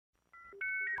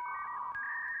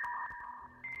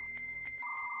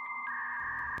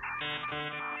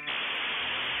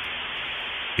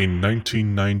In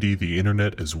 1990, the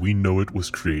internet as we know it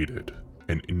was created,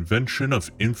 an invention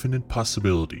of infinite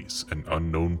possibilities and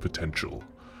unknown potential.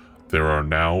 There are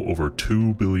now over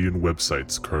 2 billion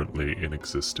websites currently in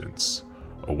existence,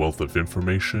 a wealth of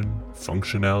information,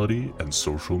 functionality, and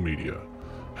social media.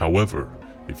 However,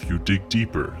 if you dig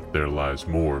deeper, there lies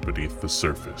more beneath the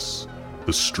surface.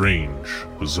 The strange,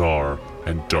 bizarre,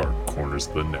 and dark corners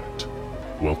of the net.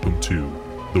 Welcome to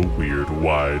the Weird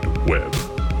Wide Web.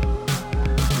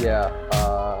 Yeah,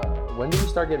 when do we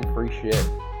start getting free shit?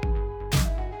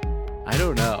 I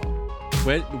don't know.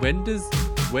 When does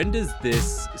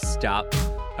this stop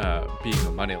being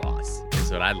a money loss? Is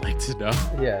what I'd like to know.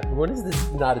 Yeah, when is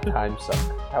this not a time suck?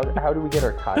 How do we get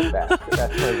our time back?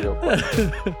 That's my real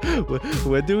question.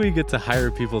 When do we get to hire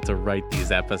people to write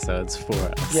these episodes for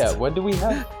us? Yeah, when do we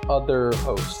have other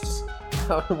hosts?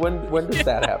 when does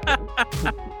that happen?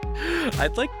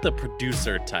 I'd like the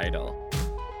producer title.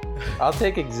 I'll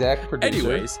take exec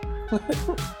producer. Anyways,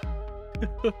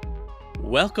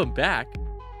 welcome back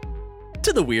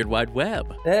to the Weird Wide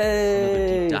Web. Hey! Another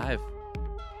deep dive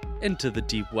into the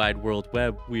deep wide world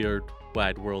web, weird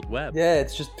wide world web. Yeah,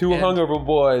 it's just two hungover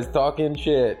boys talking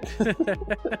shit.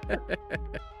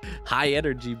 High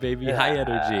energy, baby, high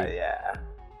energy. Yeah.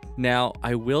 Now,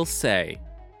 I will say,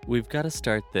 we've got to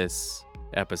start this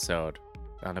episode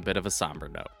on a bit of a somber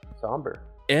note. Somber.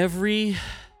 Every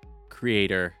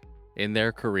creator in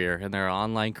their career, in their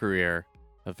online career,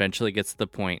 eventually gets to the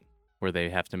point where they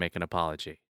have to make an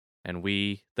apology. And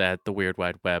we, at the Weird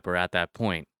Wide Web, are at that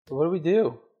point. What do we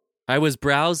do? I was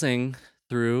browsing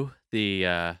through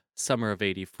the Summer of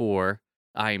 '84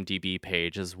 IMDb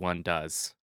page, as one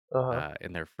does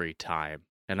in their free time.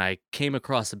 And I came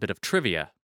across a bit of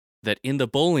trivia that in the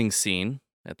bowling scene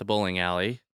at the bowling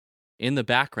alley, in the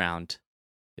background,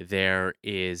 there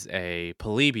is a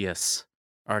Polybius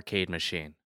arcade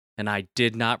machine. And I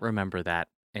did not remember that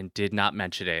and did not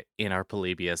mention it in our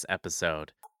Polybius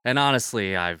episode. And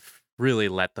honestly, I've really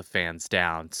let the fans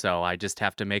down, so I just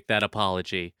have to make that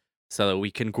apology so that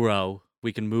we can grow,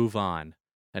 we can move on,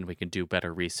 and we can do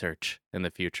better research in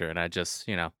the future. And I just,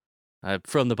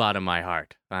 from the bottom of my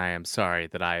heart, I am sorry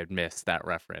that I had missed that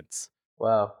reference.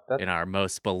 Wow. In our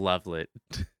most beloved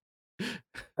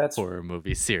horror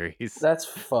movie series. That's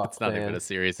fucked, It's not man. even a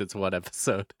series, it's one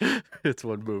episode. It's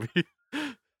one movie.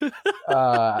 B-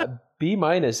 on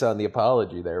the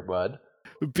apology there, bud.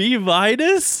 B-?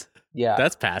 Yeah.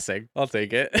 That's passing. I'll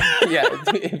take it. Yeah,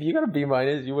 if you got a B-,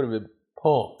 you would have been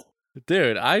pumped.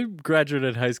 Dude, I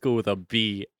graduated high school with a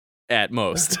B at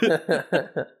most.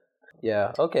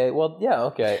 Yeah, okay. Well, yeah,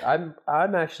 okay.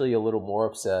 I'm actually a little more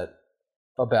upset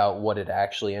about what it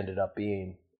actually ended up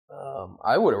being.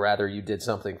 I would have rather you did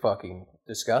something fucking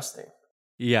disgusting.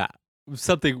 Yeah.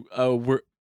 Something we're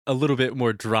a little bit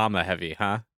more drama heavy,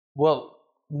 huh? Well,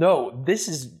 no,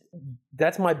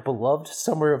 that's my beloved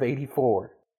Summer of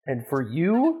 '84. And for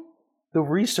you, the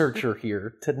researcher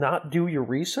here, to not do your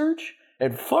research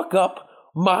and fuck up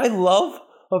my love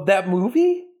of that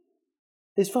movie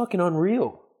is fucking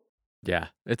unreal. Yeah,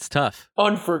 it's tough.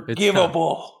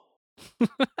 Unforgivable. It's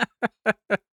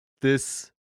tough.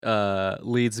 This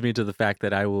leads me to the fact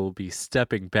that I will be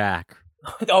stepping back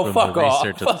from fuck the off.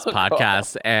 research of this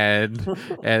podcast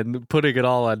and putting it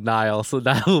all on Niall. So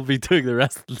Niall will be doing the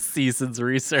rest of the season's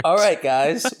research. All right,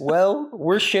 guys. Well,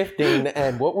 we're shifting,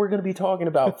 and what we're going to be talking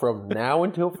about from now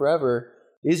until forever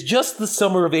is just the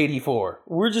Summer of '84.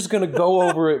 We're just going to go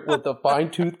over it with a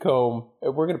fine-tooth comb,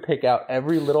 and we're going to pick out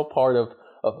every little part of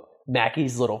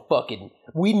Mackie's little fucking...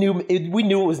 We knew it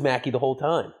was Mackie the whole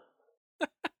time.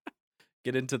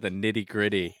 Get into the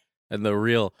nitty-gritty and the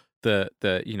real... the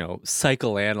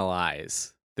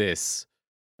psychoanalyze this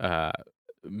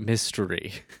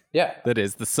mystery. Yeah. That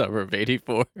is the Summer of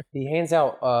 '84. He hands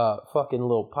out fucking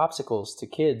little popsicles to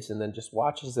kids and then just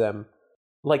watches them.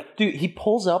 Like, dude, he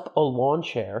pulls up a lawn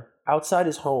chair outside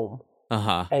his home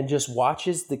and just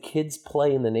watches the kids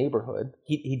play in the neighborhood.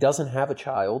 He doesn't have a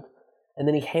child. And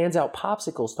then he hands out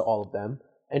popsicles to all of them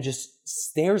and just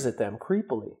stares at them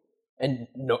creepily. And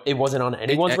no, it wasn't on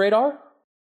anyone's radar?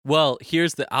 Well,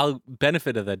 here's the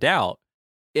benefit of the doubt.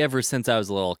 Ever since I was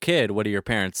a little kid, what do your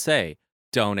parents say?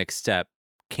 Don't accept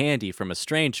candy from a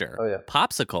stranger. Oh, yeah.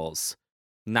 Popsicles,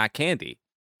 not candy.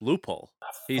 Loophole.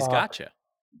 He's got you.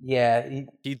 Yeah.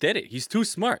 He did it. He's too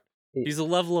smart. He's a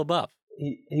level above.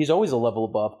 He's always a level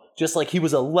above. Just like he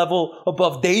was a level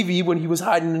above Davey when he was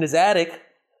hiding in his attic.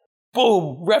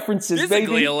 Boom! References, Physically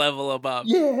baby. a level above.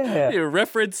 Yeah. You're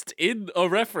referenced in a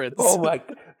reference. Oh my!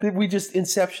 Did we just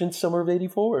Inception Summer of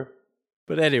 '84?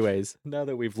 But anyways, now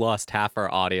that we've lost half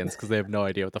our audience because they have no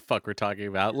idea what the fuck we're talking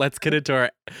about, let's get into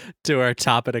our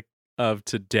topic of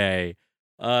today.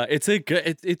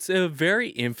 It's a very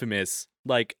infamous,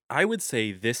 like, I would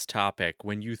say this topic,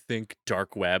 when you think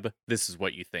dark web, this is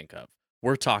what you think of.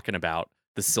 We're talking about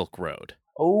the Silk Road.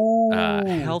 Oh.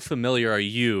 How familiar are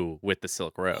you with the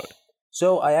Silk Road?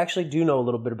 So I actually do know a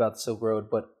little bit about the Silk Road,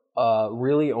 but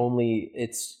really only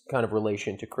its kind of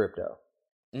relation to crypto.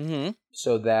 Mm-hmm.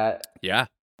 So that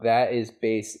is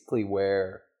basically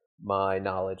where my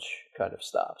knowledge kind of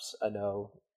stops. I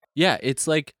know. Yeah, it's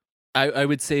like I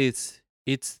would say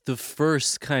it's the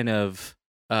first kind of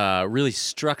really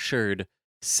structured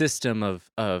system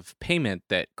of payment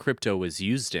that crypto was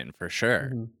used in, for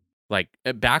sure. Mm-hmm. Like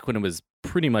back when it was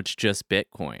pretty much just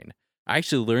Bitcoin. I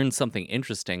actually learned something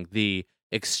interesting. The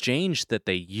exchange that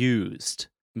they used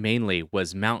mainly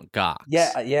was Mt. Gox.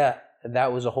 Yeah. And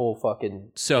that was a whole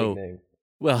fucking thing.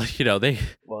 Well, you know, they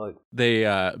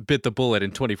bit the bullet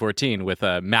in 2014 with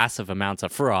massive amounts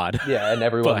of fraud. Yeah, and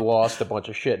everyone lost a bunch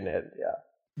of shit in it. Yeah.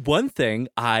 One thing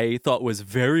I thought was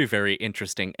very, very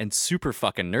interesting and super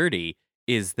fucking nerdy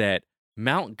is that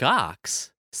Mt.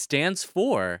 Gox stands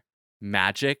for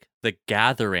Magic the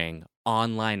Gathering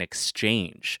Online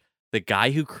Exchange. The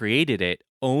guy who created it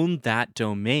owned that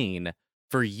domain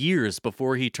for years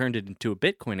before he turned it into a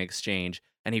Bitcoin exchange,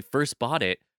 and he first bought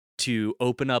it to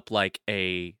open up like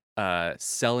a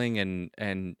selling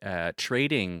and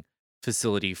trading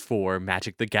facility for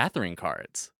Magic the Gathering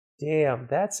cards. Damn,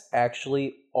 that's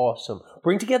actually awesome.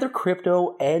 Bring together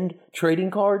crypto and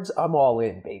trading cards. I'm all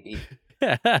in, baby.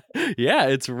 Yeah,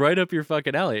 it's right up your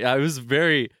fucking alley. I was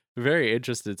very, very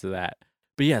interested to that.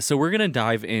 But yeah, so we're going to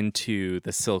dive into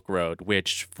the Silk Road,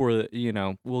 which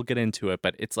we'll get into it,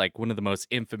 but it's like one of the most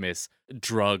infamous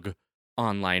drug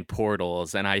online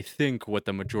portals. And I think what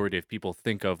the majority of people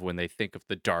think of when they think of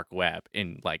the dark web,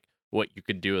 in like what you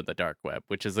can do in the dark web,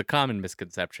 which is a common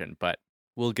misconception, but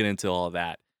we'll get into all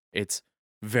that. It's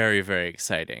very, very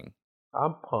exciting.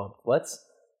 I'm pumped.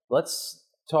 Let's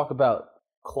talk about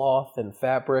cloth and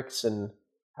fabrics and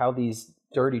how these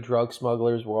dirty drug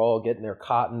smugglers were all getting their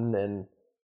cotton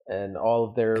and all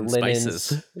of their linens.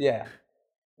 Spices. Yeah.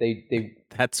 They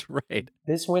That's right.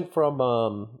 This went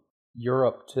from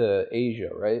Europe to Asia,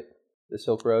 right? The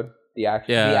Silk Road? The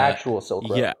actual Silk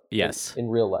Road. Yeah, yes. In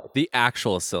real life. The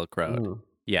actual Silk Road. Mm.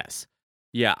 Yes.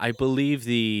 Yeah, I believe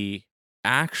the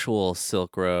actual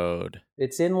Silk Road.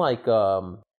 It's in like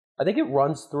I think it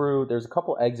runs through. There's a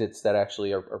couple exits that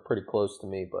actually are pretty close to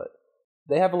me, but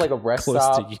they have like a rest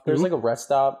stop. There's like a rest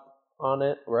stop on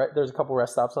it, right? There's a couple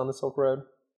rest stops on the Silk Road.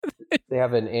 They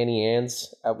have an Annie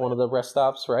Ann's at one of the rest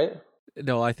stops, right?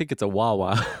 No, I think it's a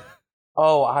Wawa.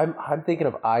 Oh, I'm thinking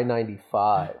of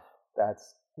I-95.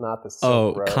 That's not the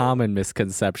Silk Road. Common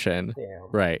misconception.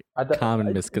 Damn. Right.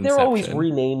 Common misconception. They're always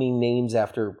renaming names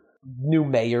after new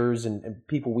mayors and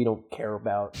people we don't care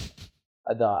about.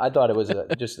 I thought it was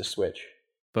just a switch.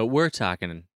 But we're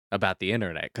talking about the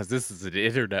internet because this is an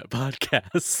internet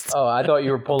podcast. Oh, I thought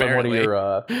you were pulling one of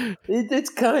your. It's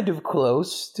kind of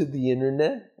close to the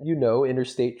internet,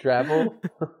 interstate travel.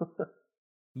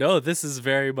 No, this is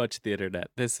very much the internet.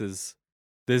 This is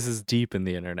deep in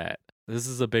the internet. This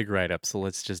is a big write-up, so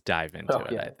let's just dive into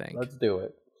it. I think let's do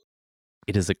it.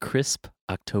 It is a crisp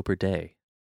October day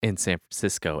in San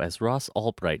Francisco as Ross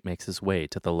Albright makes his way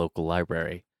to the local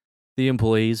library. The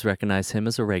employees recognize him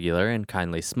as a regular and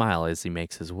kindly smile as he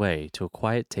makes his way to a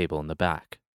quiet table in the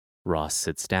back. Ross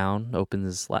sits down,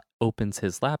 opens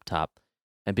his laptop,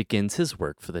 and begins his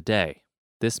work for the day.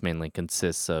 This mainly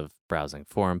consists of browsing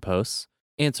forum posts,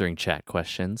 answering chat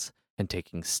questions, and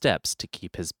taking steps to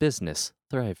keep his business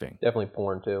thriving. Definitely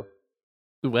porn, too.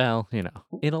 Well,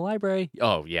 in a library?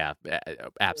 Oh, yeah,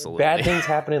 absolutely. Bad things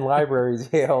happen in libraries,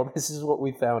 Yale. This is what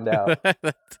we found out.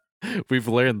 We've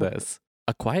learned this.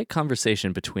 A quiet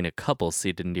conversation between a couple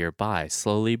seated nearby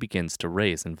slowly begins to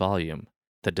raise in volume,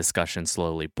 the discussion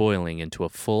slowly boiling into a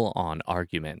full-on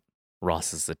argument.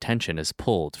 Ross's attention is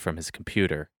pulled from his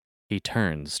computer. He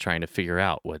turns, trying to figure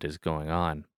out what is going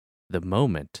on. The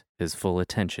moment his full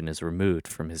attention is removed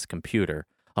from his computer,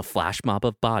 a flash mob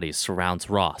of bodies surrounds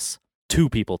Ross. 2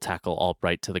 people tackle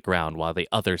Albright to the ground while the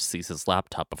other sees his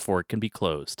laptop before it can be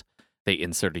closed. They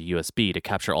insert a USB to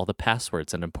capture all the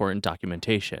passwords and important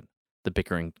documentation. The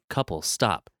bickering couple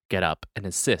stop, get up, and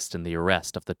assist in the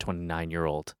arrest of the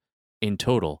 29-year-old. In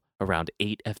total, around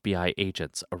 8 FBI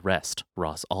agents arrest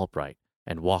Ross Albright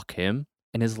and walk him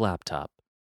and his laptop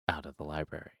out of the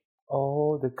library.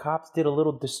 Oh, the cops did a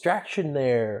little distraction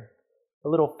there. A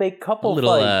little fake couple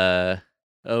fight.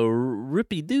 A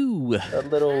rippy-doo. A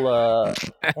little, I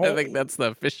think that's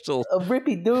the official. A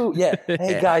rippy-doo. Yeah.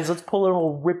 Hey, guys, let's pull a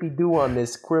little rippy-doo on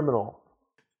this criminal.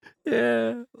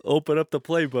 Yeah. Open up the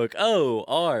playbook. Oh,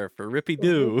 R for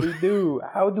rippy-doo. Rippy-doo.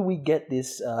 How do we get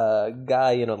this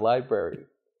guy in a library?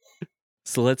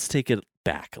 So let's take it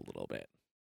back a little bit.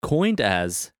 Coined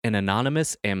as an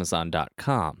anonymous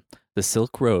Amazon.com, the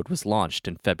Silk Road was launched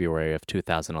in February of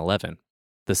 2011.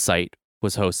 The site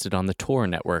was hosted on the Tor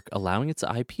network, allowing its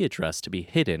IP address to be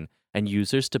hidden and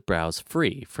users to browse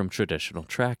free from traditional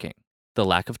tracking. The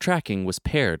lack of tracking was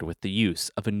paired with the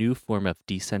use of a new form of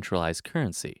decentralized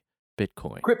currency,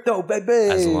 Bitcoin. Crypto, baby!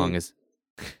 As long as...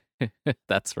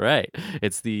 That's right.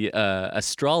 It's the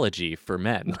astrology for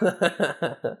men.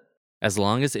 As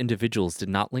long as individuals did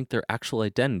not link their actual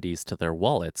identities to their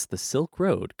wallets, the Silk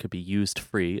Road could be used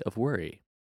free of worry.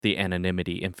 The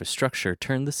anonymity infrastructure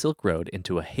turned the Silk Road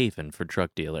into a haven for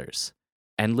drug dealers.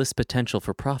 Endless potential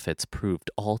for profits proved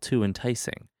all too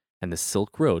enticing, and the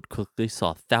Silk Road quickly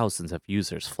saw thousands of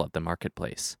users flood the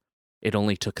marketplace. It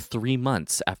only took 3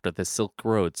 months after the Silk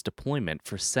Road's deployment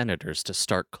for senators to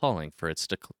start calling for its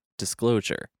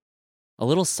disclosure. A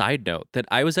little side note that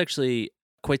I was actually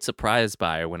quite surprised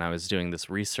by when I was doing this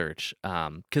research,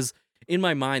 because in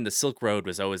my mind, the Silk Road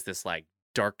was always this like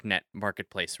darknet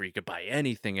marketplace where you could buy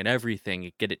anything and everything,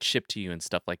 get it shipped to you and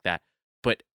stuff like that.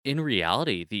 But in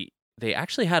reality, they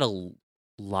actually had a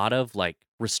lot of like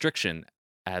restriction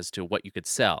as to what you could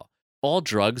sell. All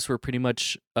drugs were pretty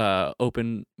much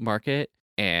open market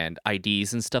and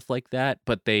IDs and stuff like that,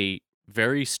 but they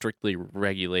very strictly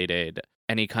regulated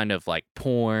any kind of like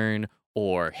porn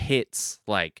or hits,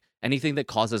 like anything that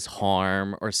causes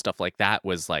harm or stuff like that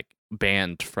was like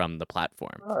banned from the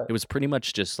platform. Right. It was pretty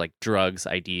much just like drugs,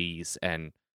 IDs,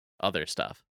 and other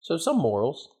stuff. So some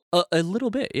morals. A little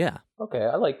bit, yeah. Okay,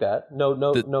 I like that.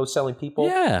 No selling people.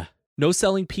 Yeah, no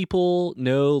selling people.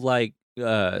 No like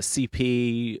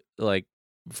CP. Like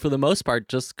for the most part,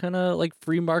 just kind of like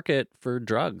free market for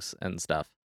drugs and stuff.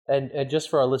 And just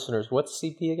for our listeners, what's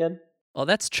CP again? Oh,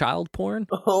 that's child porn.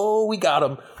 Oh, we got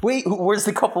him. Wait, where's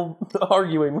the couple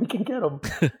arguing? We can get him.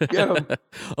 Get him.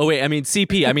 Oh, wait, I mean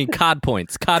CP. I mean COD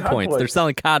points. COD points. They're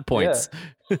selling COD points.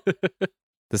 Yeah.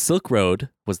 The Silk Road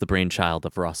was the brainchild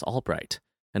of Ross Albright,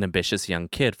 an ambitious young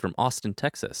kid from Austin,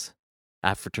 Texas.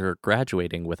 After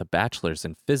graduating with a bachelor's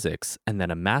in physics and then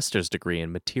a master's degree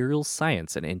in materials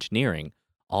science and engineering,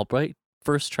 Albright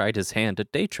first tried his hand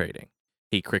at day trading.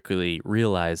 He quickly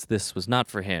realized this was not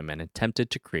for him and attempted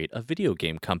to create a video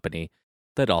game company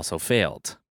that also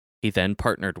failed. He then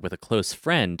partnered with a close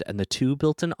friend and the two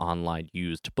built an online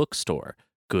used bookstore,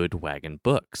 Good Wagon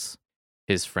Books.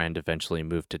 His friend eventually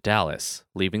moved to Dallas,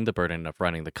 leaving the burden of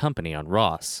running the company on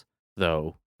Ross,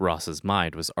 though Ross's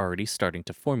mind was already starting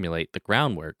to formulate the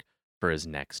groundwork for his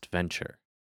next venture,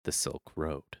 the Silk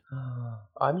Road.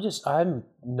 I'm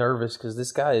nervous because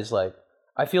this guy is like,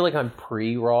 I feel like I'm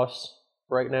pre-Ross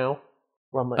right now,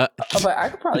 where I'm like, I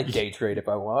could probably day trade if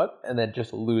I want, and then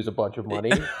just lose a bunch of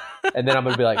money, and then I'm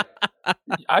gonna be like,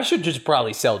 I should just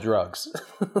probably sell drugs.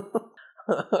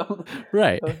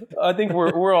 Right. I think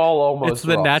we're all almost. It's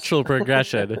the Ross. Natural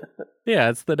progression. Yeah,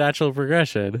 it's the natural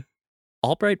progression.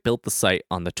 Albright built the site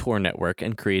on the Tor network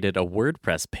and created a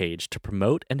WordPress page to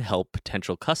promote and help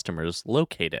potential customers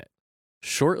locate it.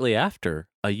 Shortly after,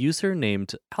 a user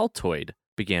named Altoid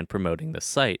began promoting the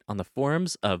site on the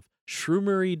forums of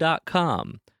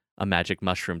Shroomery.com, a magic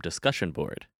mushroom discussion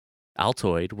board.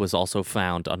 Altoid was also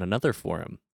found on another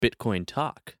forum, Bitcoin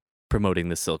Talk, promoting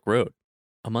the Silk Road.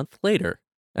 A month later,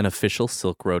 an official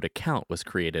Silk Road account was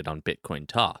created on Bitcoin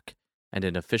Talk, and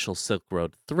an official Silk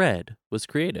Road thread was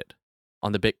created.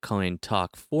 On the Bitcoin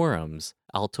Talk forums,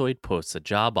 Altoid posts a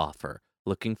job offer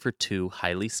looking for 2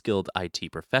 highly skilled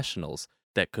IT professionals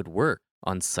that could work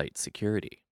on site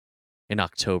security. In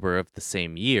October of the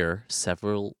same year,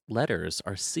 several letters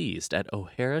are seized at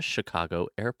O'Hare Chicago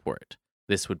Airport.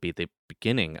 This would be the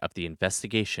beginning of the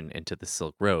investigation into the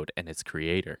Silk Road and its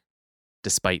creator.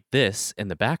 Despite this, in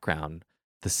the background,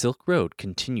 the Silk Road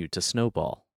continued to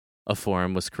snowball. A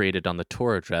forum was created on the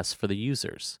Tor address for the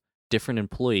users. Different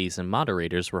employees and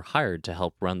moderators were hired to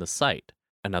help run the site.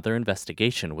 Another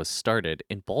investigation was started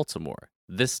in Baltimore.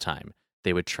 This time,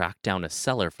 they would track down a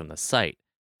seller from the site,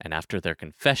 and after their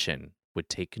confession, would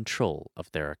take control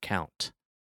of their account.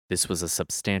 This was a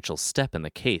substantial step in the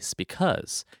case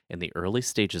because, in the early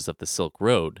stages of the Silk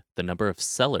Road, the number of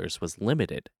sellers was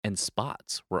limited and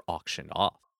spots were auctioned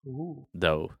off. Ooh.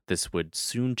 Though this would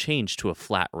soon change to a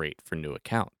flat rate for new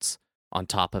accounts, on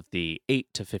top of the 8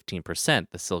 to 15%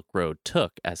 the Silk Road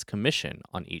took as commission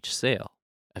on each sale.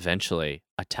 Eventually,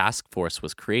 a task force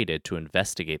was created to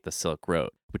investigate the Silk Road.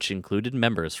 which included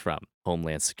members from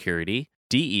Homeland Security,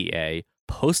 DEA,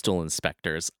 postal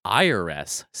inspectors,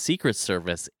 IRS, Secret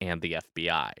Service, and the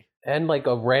FBI. And like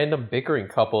a random bickering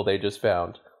couple they just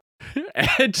found.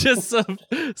 And just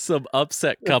some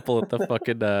upset couple at the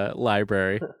fucking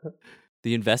library.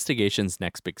 The investigation's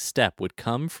next big step would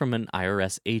come from an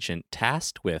IRS agent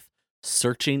tasked with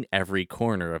searching every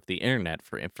corner of the internet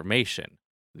for information.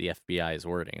 The FBI's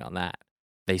wording on that.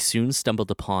 They soon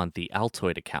stumbled upon the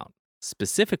Altoid account,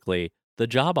 specifically the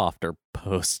job offer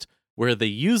post, where the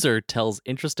user tells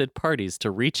interested parties to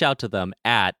reach out to them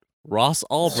at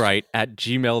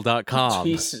rossalbright@gmail.com.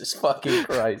 Jesus fucking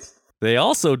Christ. They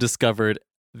also discovered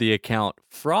the account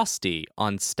Frosty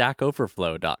on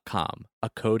StackOverflow.com, a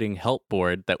coding help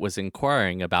board that was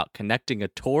inquiring about connecting a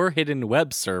Tor hidden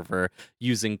web server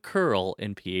using curl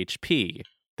in PHP.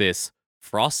 This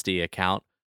Frosty account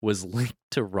was linked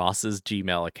to Ross's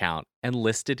Gmail account and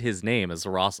listed his name as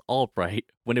Ross Albright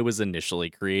when it was initially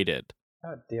created.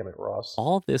 God damn it, Ross.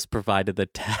 All this provided the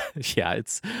yeah,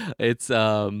 it's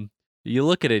you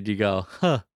look at it, you go,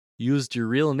 huh, used your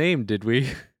real name, did we?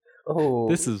 Oh,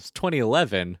 This is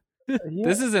 2011. yeah.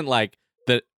 This isn't like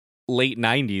the late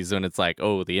 90s when it's like,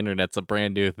 oh, the internet's a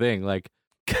brand new thing. Like,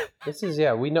 This is,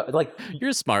 we know, like,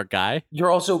 you're a smart guy. you're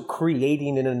also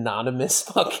creating an anonymous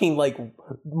fucking, like,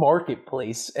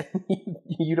 marketplace, and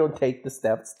you don't take the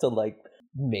steps to, like,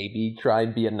 maybe try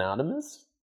and be anonymous?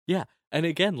 Yeah. And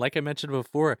again, like I mentioned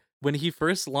before, when he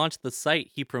first launched the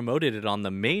site, he promoted it on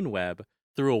the main web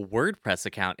through a WordPress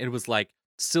account. It was like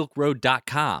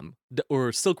silkroad.com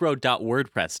or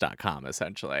silkroad.wordpress.com,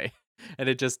 essentially. And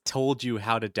it just told you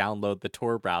how to download the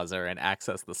Tor browser and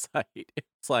access the site.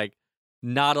 It's like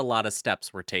not a lot of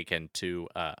steps were taken to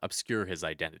obscure his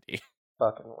identity.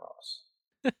 Fucking Ross.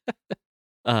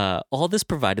 All this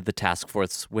provided the task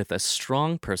force with a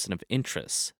strong person of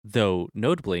interest, though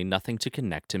notably nothing to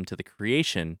connect him to the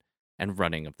creation and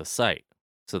running of the site.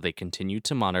 So they continued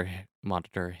to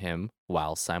monitor him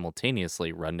while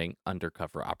simultaneously running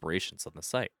undercover operations on the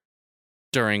site.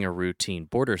 During a routine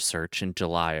border search in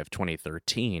July of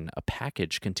 2013, a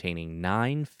package containing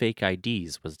 9 fake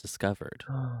IDs was discovered.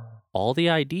 All the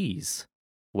IDs,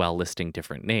 while listing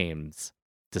different names,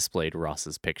 displayed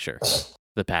Ross's picture.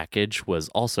 The package was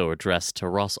also addressed to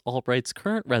Ross Albright's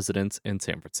current residence in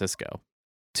San Francisco.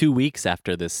 2 weeks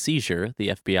after this seizure, the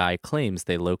FBI claims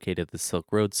they located the Silk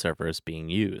Road servers being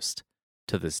used.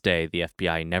 To this day, the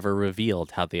FBI never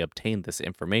revealed how they obtained this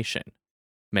information.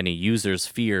 Many users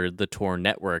feared the Tor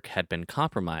network had been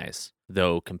compromised,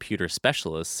 though computer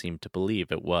specialists seemed to believe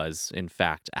it was, in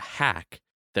fact, a hack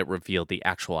that revealed the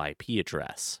actual IP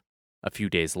address. A few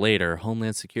days later,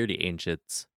 Homeland Security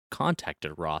agents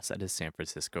contacted Ross at his San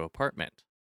Francisco apartment.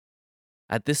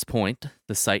 At this point,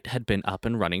 the site had been up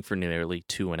and running for nearly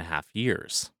 2.5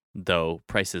 years. Though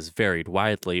prices varied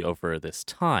widely over this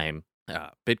time,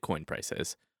 Bitcoin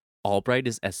prices, Albright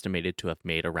is estimated to have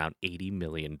made around $80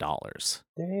 million.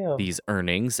 Damn. These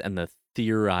earnings and the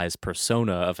theorized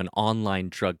persona of an online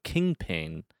drug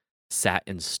kingpin sat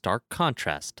in stark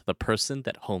contrast to the person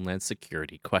that Homeland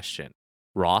Security questioned.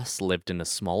 Ross lived in a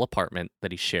small apartment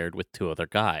that he shared with 2 other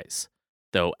guys,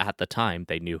 though at the time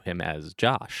they knew him as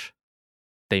Josh.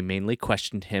 They mainly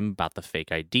questioned him about the fake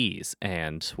IDs,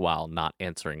 and while not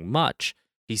answering much,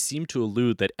 he seemed to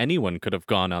allude that anyone could have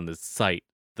gone on the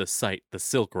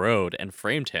Silk Road, and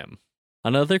framed him.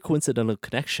 Another coincidental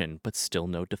connection, but still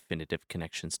no definitive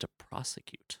connections to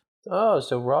prosecute. Oh,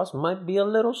 so Ross might be a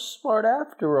little smart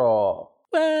after all.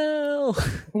 Well,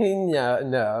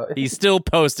 no. He still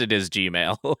posted his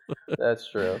Gmail. That's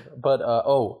true. But,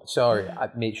 sorry.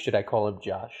 Should I call him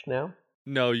Josh now?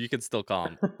 No, you can still call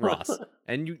him Ross.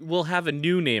 And we'll have a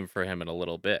new name for him in a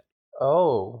little bit.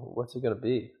 Oh, what's it going to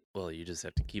be? Well, you just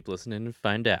have to keep listening and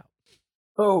find out.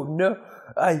 Oh, no.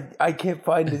 I can't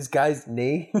find this guy's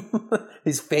name.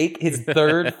 His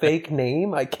third fake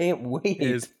name. I can't wait.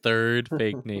 His third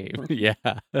fake name. Yeah.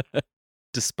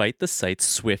 Despite the site's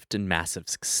swift and massive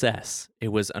success, it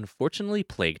was unfortunately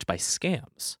plagued by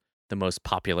scams. The most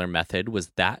popular method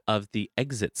was that of the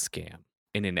exit scam.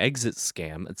 In an exit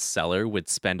scam, a seller would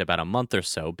spend about a month or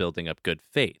so building up good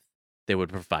faith. They would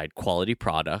provide quality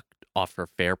product, offer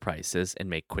fair prices, and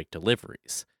make quick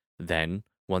deliveries. Then,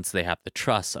 once they have the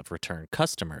trust of return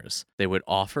customers, they would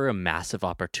offer a massive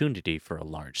opportunity for a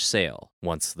large sale.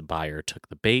 Once the buyer took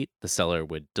the bait, the seller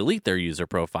would delete their user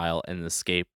profile and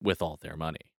escape with all their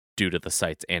money. Due to the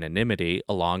site's anonymity,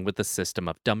 along with the system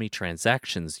of dummy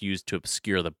transactions used to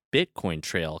obscure the Bitcoin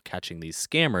trail, catching these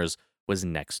scammers was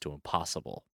next to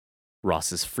impossible.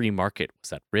 Ross's free market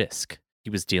was at risk. He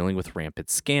was dealing with rampant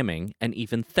scamming and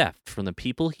even theft from the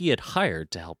people he had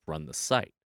hired to help run the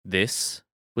site. This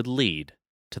would lead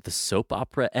to the soap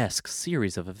opera-esque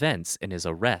series of events in his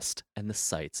arrest and the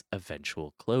site's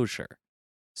eventual closure.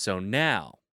 So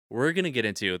now we're going to get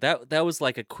into that. That was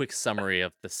like a quick summary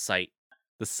of the site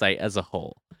as a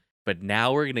whole. But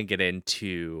now we're going to get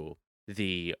into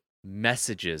the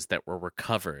messages that were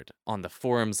recovered on the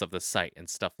forums of the site and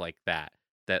stuff like that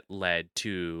led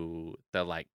to the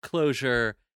like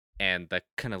closure and the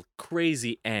kind of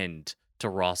crazy end to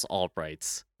Ross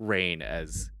Albright's reign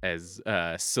as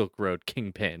Silk Road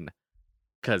Kingpin.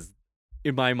 Because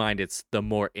in my mind, it's the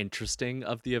more interesting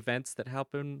of the events that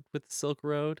happen with Silk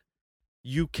Road.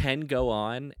 You can go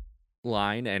online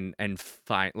and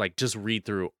find, like, just read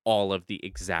through all of the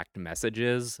exact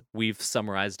messages. We've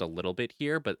summarized a little bit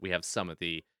here, but we have some of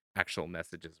the actual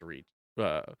messages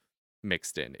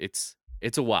mixed in. It's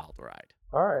a wild ride.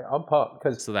 All right, I'm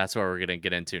pumped. So that's what we're gonna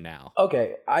get into now.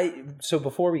 Okay, so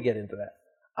before we get into that,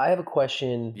 I have a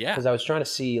question. Yeah. Because I was trying to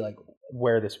see like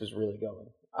where this was really going.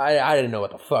 I didn't know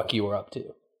what the fuck you were up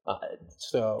to.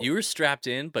 So you were strapped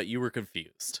in, but you were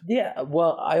confused. Yeah.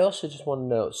 Well, I also just want to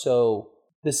know. So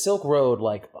the Silk Road,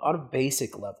 like on a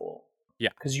basic level. Yeah.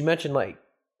 Because you mentioned like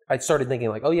I started thinking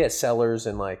like, oh yeah, sellers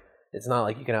and like it's not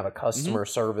like you can have a customer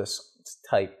service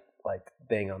type like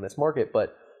thing on this market,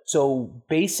 but so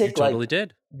basic. You totally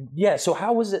did. Yeah. So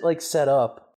how was it like set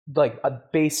up? Like a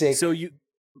basic.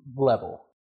 Level.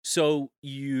 So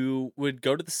you would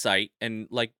go to the site and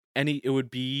like it would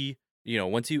be,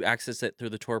 once you access it through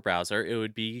the Tor browser, it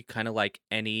would be kind of like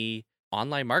any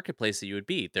online marketplace that you would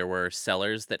be. There were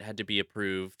sellers that had to be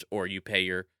approved, or you pay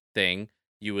your thing.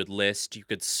 You would list, you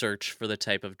could search for the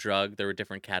type of drug. There were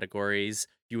different categories.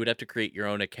 You would have to create your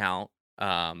own account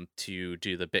to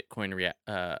do the Bitcoin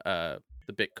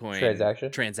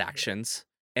transactions.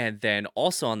 And then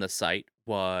also on the site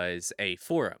was a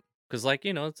forum. Because, like,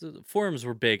 forums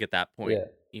were big at that point.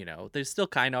 Yeah. They still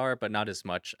kind of are, but not as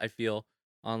much, I feel,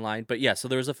 online. But yeah, so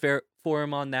there was a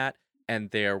forum on that,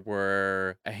 and there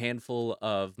were a handful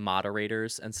of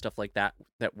moderators and stuff like that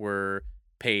were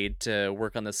paid to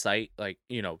work on the site. Like,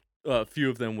 a few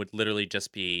of them would literally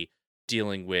just be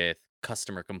dealing with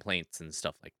customer complaints and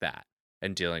stuff like that,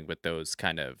 and dealing with those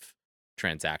kind of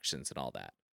transactions and all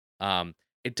that.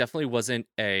 It definitely wasn't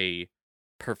a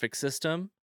perfect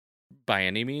system by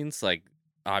any means. Like,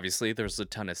 obviously there's a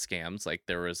ton of scams. Like,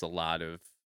 there was a lot of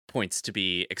points to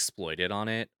be exploited on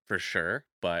it for sure,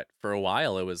 but for a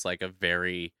while it was like a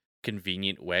very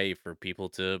convenient way for people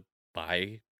to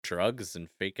buy drugs and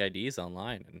fake IDs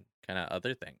online and kind of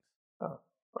other things. Oh,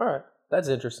 all right, that's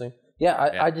interesting.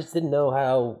 I just didn't know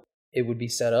how it would be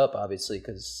set up, obviously,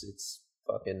 because it's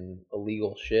fucking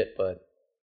illegal shit, but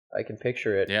I can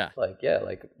picture it. Like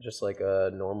just like a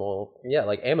normal,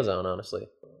 like Amazon, honestly.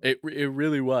 It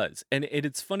really was. And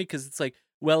it's funny because it's like,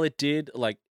 well, it did,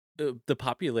 like, the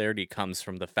popularity comes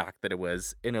from the fact that it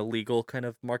was an illegal kind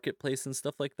of marketplace and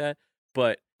stuff like that.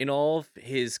 But in all of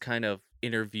his kind of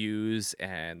interviews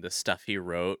and the stuff he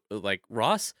wrote, like,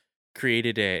 Ross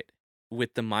created it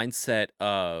with the mindset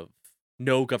of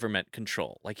no government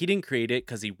control. Like, he didn't create it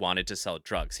because he wanted to sell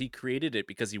drugs. He created it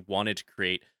because he wanted to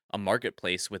create a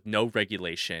marketplace with no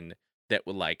regulation that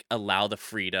would like allow the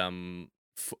freedom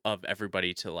of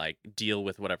everybody to like deal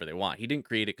with whatever they want. He didn't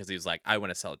create it because he was like, I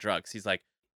want to sell drugs. He's like,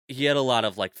 he had a lot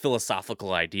of like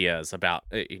philosophical ideas about,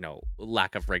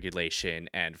 lack of regulation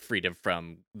and freedom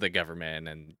from the government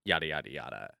and yada, yada,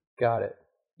 yada. Got it.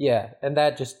 Yeah. And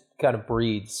that just kind of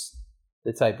breeds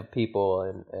the type of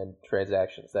people and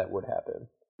transactions that would happen.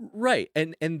 Right.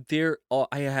 And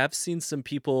I have seen some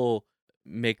people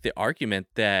make the argument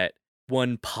that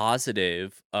one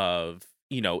positive of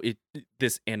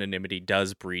this anonymity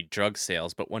does breed drug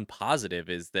sales, but one positive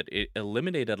is that it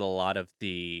eliminated a lot of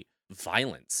the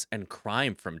violence and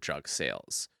crime from drug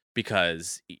sales,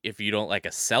 because if you don't like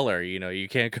a seller, you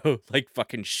can't go like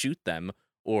fucking shoot them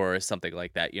or something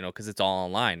like that, because it's all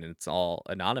online and it's all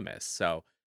anonymous. So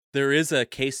there is a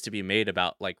case to be made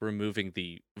about like removing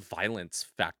the violence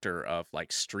factor of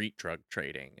like street drug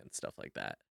trading and stuff like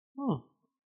that.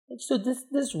 So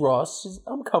this Ross,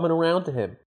 I'm coming around to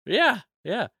him. Yeah.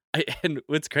 And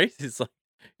what's crazy is like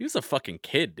he was a fucking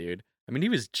kid, dude. I mean, he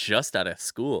was just out of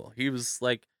school. He was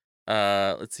like,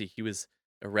 let's see, he was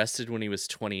arrested when he was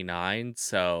 29,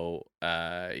 so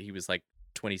he was like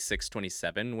 26,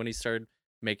 27 when he started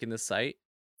making the site.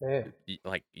 Man.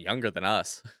 Like younger than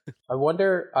us. I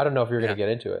wonder. I don't know if you're gonna get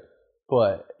into it,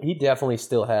 but he definitely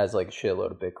still has like a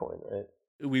shitload of Bitcoin, right?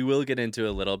 We will get into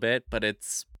a little bit, but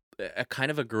it's a kind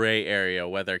of a gray area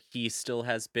whether he still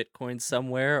has Bitcoin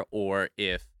somewhere or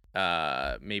if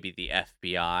maybe the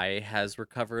FBI has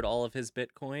recovered all of his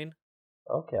Bitcoin.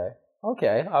 Okay.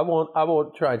 I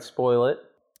won't try and spoil it.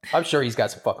 I'm sure he's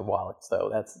got some fucking wallets, though.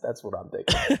 That's what I'm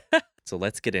thinking. So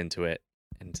let's get into it,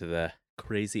 into the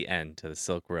crazy end to the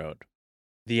Silk Road.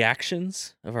 The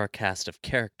actions of our cast of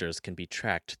characters can be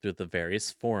tracked through the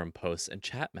various forum posts and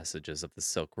chat messages of the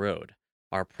Silk Road.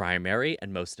 Our primary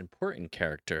and most important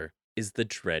character is the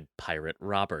Dread Pirate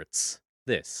Roberts.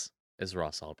 This is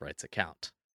Ross Albright's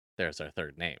account. There's our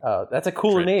third name. That's a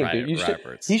cooler name, Pirate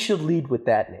dude. He should lead with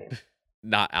that name.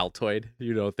 Not Altoid?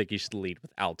 You don't think he should lead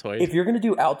with Altoid? If you're going to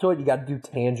do Altoid, you got to do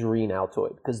Tangerine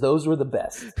Altoid, because those were the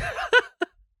best.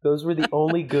 Those were the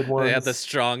only good ones. They had the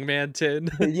strongman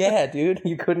tin. Yeah, dude.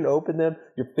 You couldn't open them.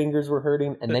 Your fingers were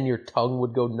hurting, and then your tongue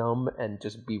would go numb and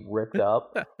just be ripped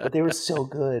up. But they were so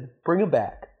good. Bring them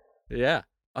back. Yeah.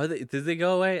 Did they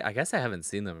go away? I guess I haven't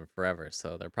seen them in forever,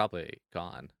 so they're probably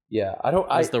gone. Yeah,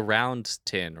 It's the round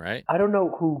tin, right? I don't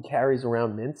know who carries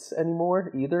around mints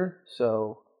anymore either,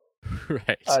 so...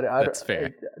 Right, that's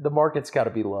fair. The market's got to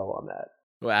be low on that.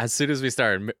 Well, as soon as we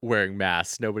started wearing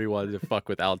masks, nobody wanted to fuck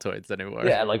with Altoids anymore.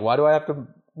 Yeah, like, why do I have to...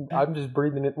 I'm just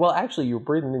breathing it. Well, actually, you're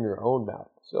breathing in your own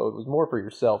mouth, so it was more for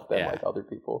yourself than, like, other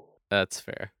people. That's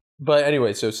fair. But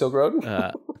anyway, so Silk Road?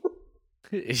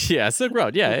 Yeah, Silk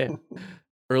Road, yeah.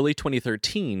 Early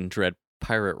 2013, Dread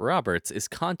Pirate Roberts is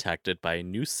contacted by a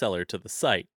new seller to the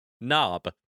site,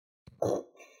 Knob.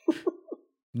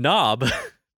 Knob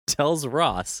tells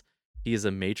Ross he is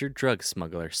a major drug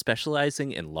smuggler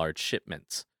specializing in large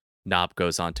shipments. Knob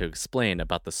goes on to explain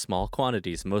about the small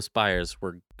quantities most buyers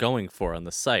were going for on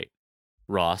the site.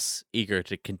 Ross, eager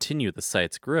to continue the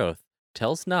site's growth,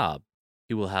 tells Knob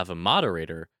he will have a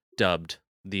moderator, dubbed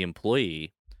the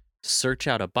Employee, search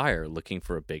out a buyer looking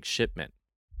for a big shipment.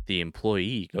 The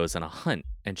Employee goes on a hunt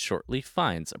and shortly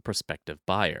finds a prospective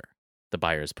buyer. The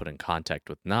buyer is put in contact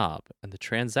with Knob, and the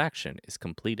transaction is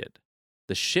completed.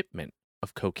 The shipment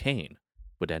of cocaine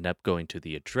would end up going to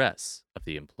the address of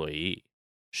the Employee.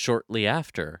 Shortly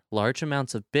after, large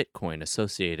amounts of Bitcoin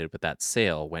associated with that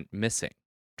sale went missing.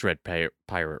 Dread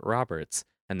Pirate Roberts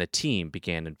and the team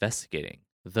began investigating,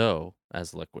 though,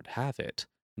 as luck would have it,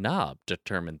 Knob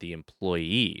determined the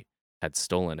Employee had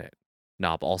stolen it.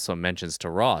 Knob also mentions to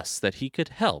Ross that he could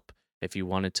help if he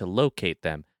wanted to locate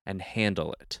them and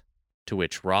handle it, to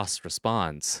which Ross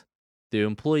responds, "The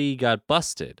Employee got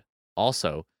busted.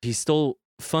 Also, he stole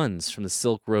funds from the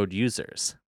Silk Road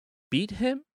users. Beat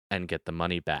him and get the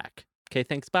money back. Okay,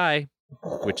 thanks, bye."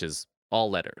 Which is all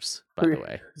letters, by the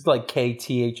way. It's like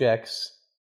KTHX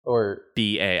or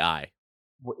BAI.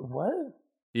 What?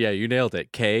 Yeah, you nailed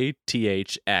it.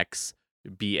 KTHX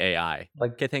BAI.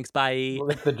 Like, okay, thanks, bye.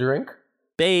 Like the drink?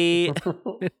 Bye.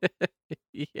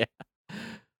 Yeah.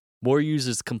 More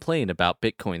users complain about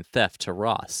Bitcoin theft to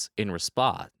Ross. In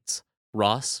response,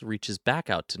 Ross reaches back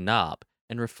out to Knob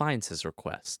and refines his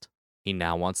request. He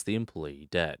now wants the Employee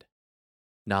dead.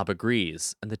 Knob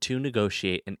agrees, and the two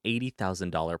negotiate an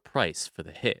 $80,000 price for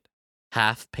the hit,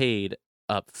 half paid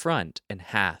up front and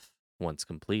half once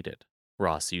completed.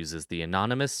 Ross uses the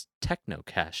anonymous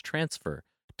Technocash transfer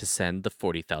to send the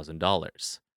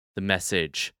 $40,000. The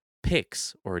message,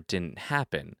 "Pix or it didn't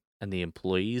happen," and the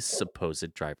Employee's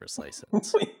supposed driver's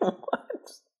license. Wait,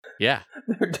 what? Yeah.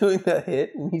 They're doing that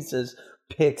hit, and he says,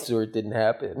 "Pix or it didn't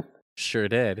happen." Sure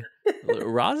did.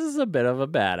 Ross is a bit of a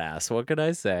badass. What can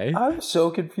I say? I'm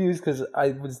so confused because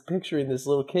I was picturing this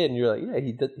little kid, and you're like, yeah,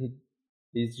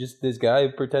 he's just this guy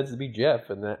who pretends to be Jeff,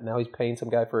 and now he's paying some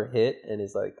guy for a hit, and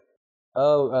he's like,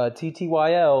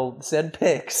 TTYL, send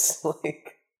pics.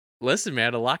 Like, listen,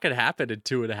 man, a lot could happen in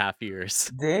 2.5 years.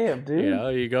 Damn, dude. You know,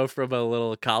 you go from a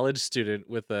little college student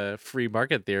with a free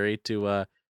market theory to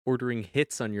ordering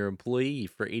hits on your Employee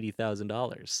for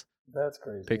 $80,000. That's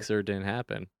crazy. Pixar didn't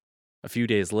happen. A few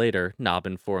days later, Knob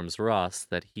informs Ross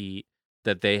that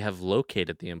they have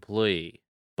located the Employee,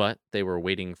 but they were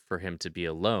waiting for him to be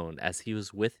alone as he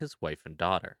was with his wife and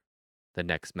daughter. The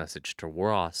next message to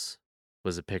Ross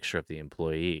was a picture of the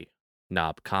Employee.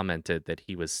 Knob commented that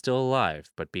he was still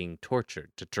alive but being tortured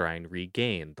to try and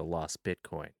regain the lost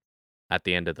Bitcoin. At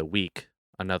the end of the week,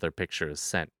 another picture is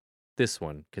sent, this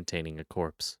one containing a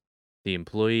corpse. The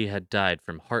Employee had died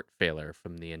from heart failure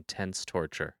from the intense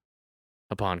torture.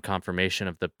 Upon confirmation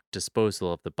of the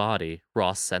disposal of the body,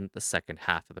 Ross sent the second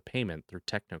half of the payment through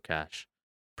Technocash,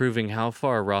 proving how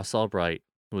far Ross Albright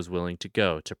was willing to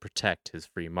go to protect his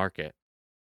free market.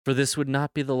 For this would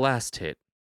not be the last hit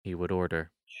he would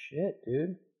order. Shit,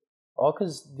 dude. All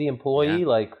because the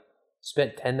Employee,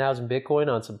 spent 10,000 Bitcoin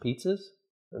on some pizzas?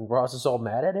 And Ross is all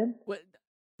mad at him? What?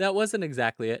 That wasn't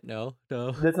exactly it, no.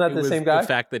 That's not the same guy? The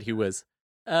fact that he was...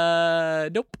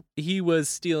 nope. He was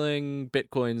stealing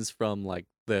Bitcoins from,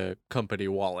 the company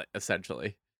wallet,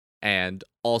 essentially. And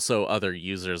also other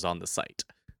users on the site.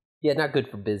 Yeah, not good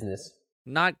for business.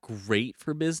 Not great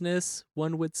for business,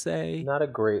 one would say. Not a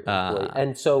great employee.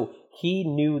 And so he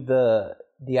knew the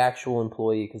actual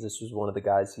employee because this was one of the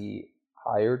guys he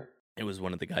hired? It was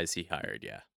one of the guys he hired,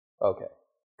 yeah. Okay.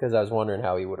 Because I was wondering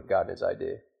how he would have gotten his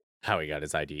ID. How he got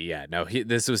his ID, yeah. No,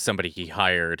 this was somebody he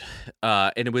hired.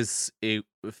 And it was,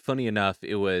 funny enough,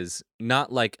 it was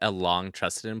not like a long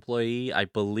trusted employee. I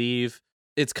believe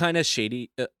it's kind of shady.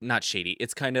 Not shady.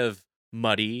 It's kind of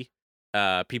muddy.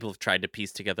 People have tried to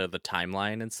piece together the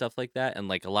timeline and stuff like that. And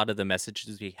like a lot of the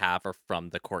messages we have are from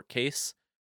the court case.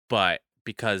 But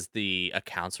because the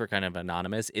accounts were kind of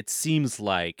anonymous, it seems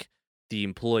like the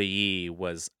employee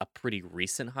was a pretty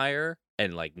recent hire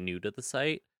and like new to the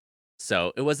site.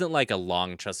 So it wasn't like a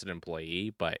long trusted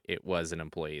employee, but it was an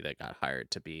employee that got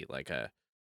hired to be like a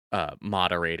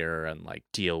moderator and like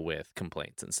deal with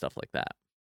complaints and stuff like that.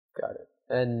 Got it.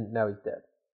 And now he's dead.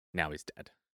 Now he's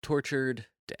dead. Tortured,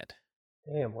 dead.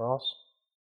 Damn, Ross.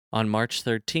 On March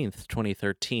 13th,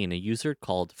 2013, a user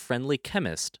called Friendly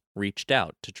Chemist reached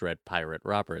out to Dread Pirate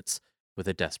Roberts with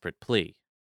a desperate plea.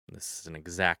 This is an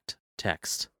exact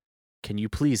text. Can you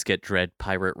please get Dread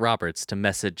Pirate Roberts to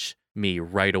message me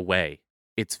right away?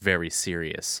 It's very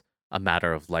serious. A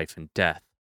matter of life and death.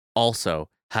 Also,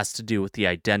 has to do with the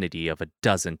identity of a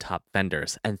dozen top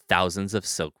vendors and thousands of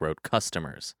Silk Road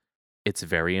customers. It's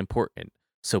very important,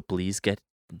 so please get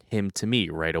him to me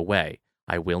right away.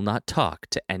 I will not talk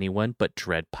to anyone but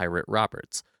Dread Pirate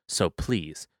Roberts, so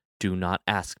please do not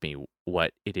ask me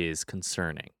what it is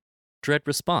concerning. Dread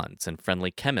responds, and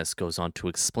Friendly Chemist goes on to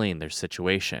explain their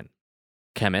situation.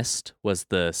 Chemist was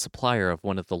the supplier of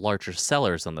one of the larger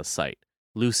sellers on the site,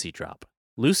 Lucy Drop.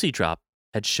 Lucy Drop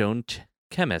had shown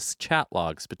Chemist chat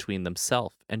logs between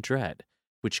themselves and Dread,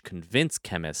 which convinced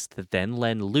Chemist to then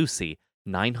lend Lucy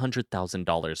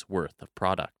 $900,000 worth of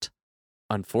product.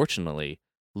 Unfortunately,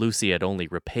 Lucy had only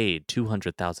repaid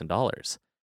 $200,000,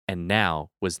 and now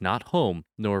was not home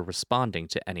nor responding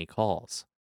to any calls.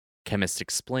 Chemist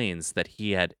explains that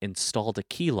he had installed a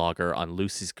keylogger on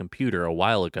Lucy's computer a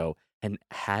while ago and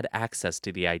had access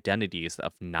to the identities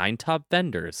of 9 top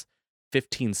vendors,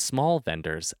 15 small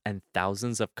vendors, and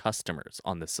thousands of customers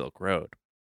on the Silk Road.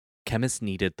 Chemist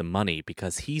needed the money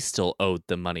because he still owed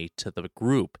the money to the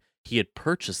group he had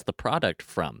purchased the product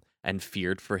from and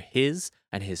feared for his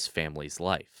and his family's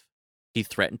life. He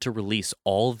threatened to release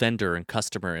all vendor and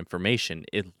customer information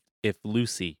if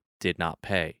Lucy did not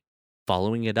pay,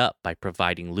 following it up by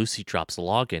providing Lucy Drop's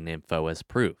login info as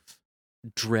proof.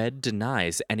 Dread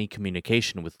denies any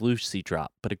communication with Lucy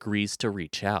Drop, but agrees to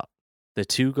reach out. The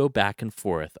two go back and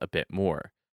forth a bit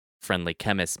more. Friendly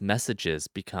Chemist's messages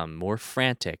become more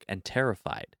frantic and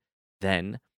terrified.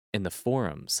 Then, in the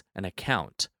forums, an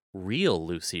account, Real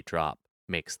Lucy Drop,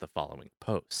 makes the following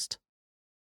post.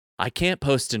 I can't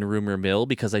post in Rumor Mill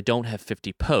because I don't have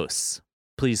 50 posts.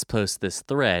 Please post this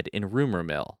thread in Rumor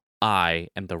Mill. I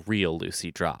am the real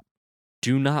Lucy Drop.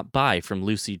 Do not buy from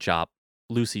Lucy Drop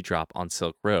on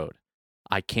Silk Road.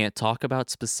 I can't talk about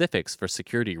specifics for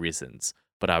security reasons,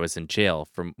 but I was in jail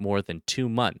for more than 2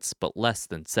 months, but less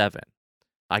than 7.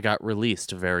 I got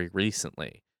released very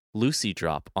recently. Lucy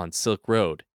Drop on Silk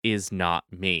Road is not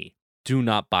me. Do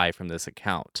not buy from this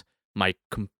account.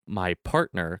 My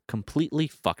partner completely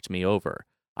fucked me over.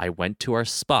 I went to our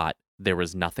spot, there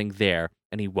was nothing there,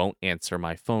 and he won't answer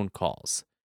my phone calls.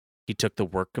 He took the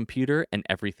work computer and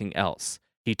everything else.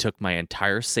 He took my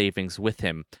entire savings with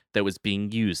him that was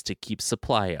being used to keep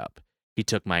supply up. He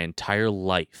took my entire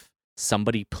life.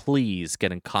 Somebody please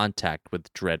get in contact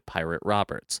with Dread Pirate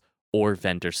Roberts or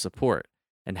vendor support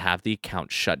and have the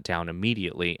account shut down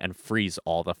immediately and freeze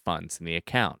all the funds in the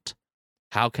account.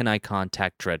 How can I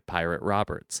contact Dread Pirate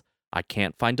Roberts? I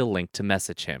can't find a link to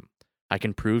message him. I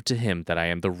can prove to him that I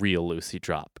am the real Lucy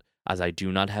Drop, as I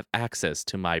do not have access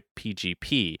to my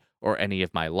PGP or any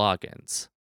of my logins.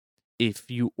 If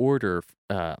you ordered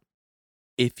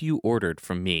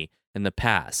from me in the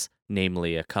past,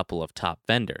 namely a couple of top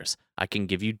vendors, I can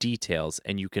give you details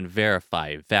and you can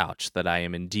vouch that I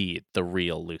am indeed the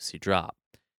real Lucy Drop.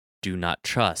 Do not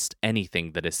trust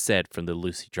anything that is said from the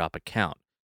Lucy Drop account.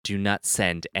 Do not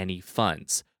send any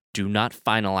funds. Do not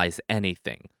finalize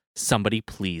anything. Somebody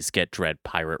please get Dread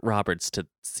Pirate Roberts to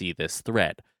see this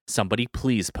thread. Somebody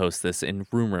please post this in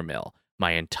Rumor Mill.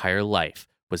 My entire life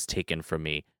was taken from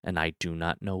me, and I do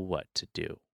not know what to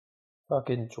do.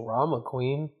 Fucking drama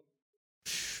queen.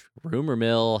 Rumor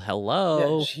Mill, hello.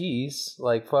 Yeah, jeez.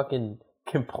 Like, fucking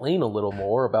complain a little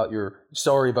more about your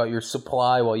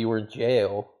supply while you were in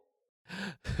jail.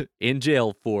 In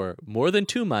jail for more than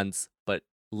 2 months, but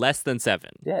less than 7.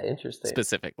 Yeah, interesting.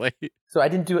 Specifically. So I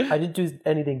didn't do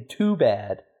anything too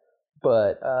bad,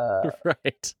 But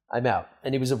right. I'm out.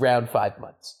 And it was around 5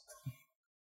 months.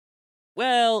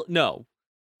 Well, no.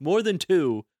 More than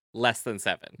 2, less than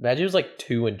 7. Imagine it was like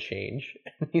 2 and change.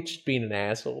 He's just being an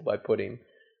asshole by putting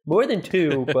more than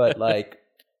 2, but like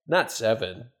not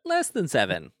 7. Less than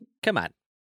 7. Come on.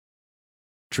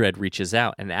 Dredd reaches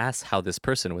out and asks how this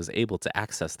person was able to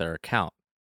access their account.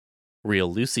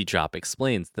 Real Lucy Drop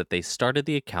explains that they started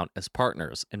the account as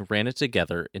partners and ran it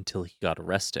together until he got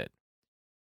arrested.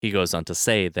 He goes on to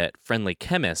say that Friendly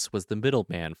Chemist was the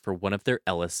middleman for one of their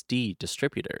LSD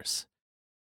distributors.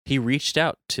 He reached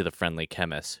out to the Friendly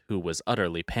Chemist, who was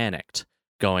utterly panicked,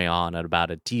 going on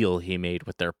about a deal he made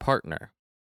with their partner.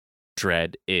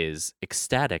 Dredd is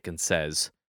ecstatic and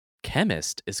says,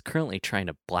 Chemist is currently trying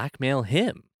to blackmail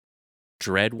him.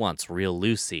 Dredd wants Real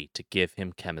Lucy to give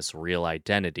him Chemist's real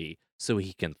identity so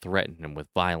he can threaten him with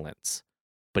violence,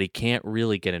 but he can't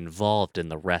really get involved in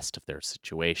the rest of their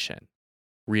situation.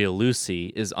 Real Lucy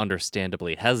is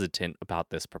understandably hesitant about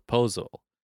this proposal.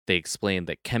 They explain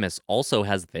that Chemist also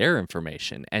has their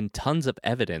information and tons of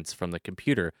evidence from the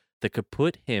computer that could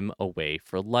put him away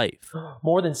for life.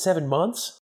 More than 7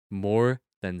 months? More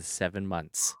than 7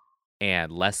 months.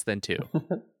 And less than 2.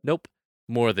 Nope,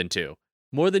 more than 2.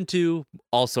 More than 2,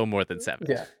 also more than 7.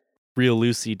 Yeah. Real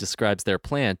Lucy describes their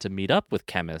plan to meet up with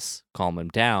Chemist, calm him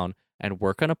down, and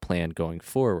work on a plan going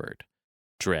forward.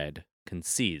 Dredd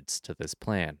concedes to this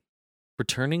plan.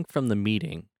 Returning from the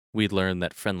meeting, we learn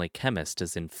that Friendly Chemist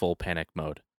is in full panic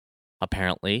mode.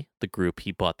 Apparently, the group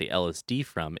he bought the LSD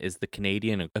from is the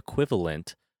Canadian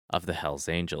equivalent of the Hells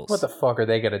Angels. What the fuck are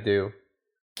they gonna do?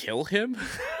 Kill him?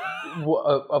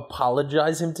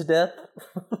 Apologize him to death?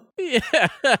 Yeah.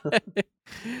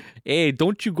 Hey,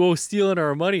 don't you go stealing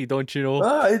our money, don't you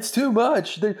know? It's too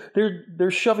much.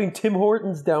 They're shoving Tim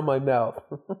Hortons down my mouth.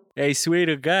 Hey, swear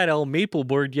to God, I'll maple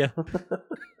board you.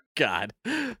 God.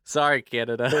 Sorry,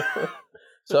 Canada.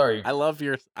 Sorry. I love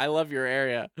your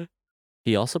area.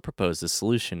 He also proposed a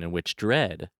solution in which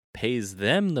Dredd pays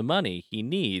them the money he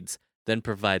needs, then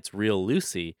provides Real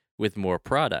Lucy with more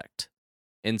product.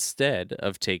 Instead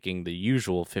of taking the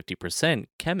usual 50%,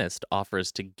 Chemist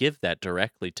offers to give that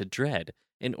directly to Dredd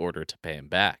in order to pay him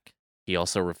back. He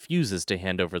also refuses to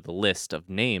hand over the list of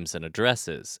names and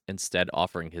addresses, instead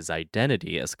offering his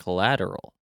identity as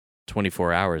collateral.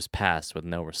 24 hours pass with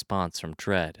no response from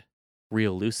Dredd.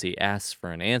 Real Lucy asks for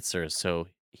an answer so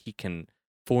he can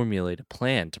formulate a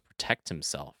plan to protect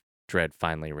himself. Dredd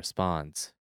finally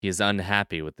responds. He is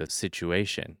unhappy with the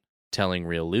situation, telling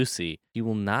Real Lucy he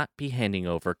will not be handing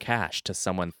over cash to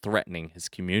someone threatening his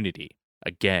community,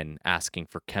 again asking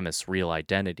for Chemist's real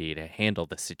identity to handle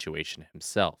the situation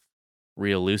himself.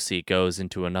 Real Lucy goes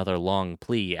into another long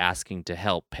plea asking to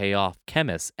help pay off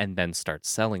Chemist and then start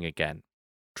selling again.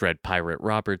 Dredd Pirate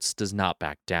Roberts does not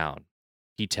back down.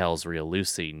 He tells Real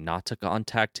Lucy not to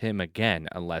contact him again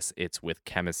unless it's with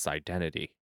Chemist's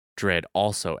identity. Dredd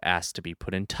also asks to be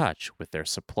put in touch with their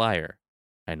supplier,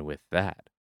 and with that,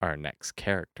 our next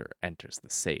character enters the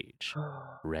stage,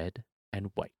 Red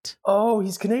and White. Oh,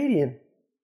 he's Canadian.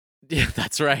 Yeah,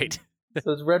 that's right.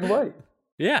 So it's Red and White.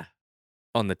 Yeah.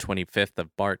 On the 25th of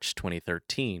March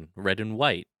 2013, Red and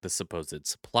White, the supposed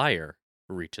supplier,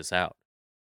 reaches out.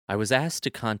 I was asked to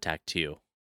contact you.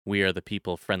 We are the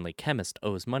people Friendly Chemist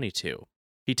owes money to.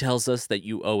 He tells us that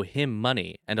you owe him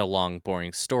money and a long,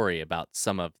 boring story about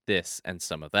some of this and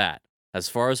some of that. As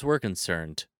far as we're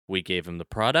concerned, we gave him the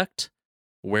product.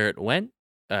 Where it went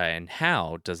and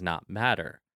how does not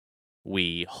matter.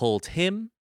 We hold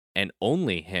him and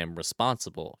only him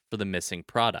responsible for the missing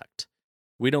product.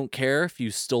 We don't care if you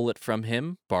stole it from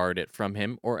him, borrowed it from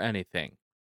him, or anything.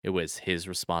 It was his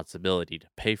responsibility to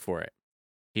pay for it.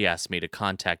 He asked me to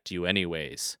contact you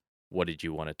anyways. What did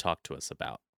you want to talk to us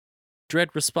about?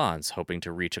 Dredd responds, hoping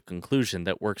to reach a conclusion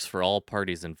that works for all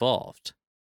parties involved.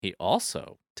 He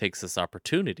also takes this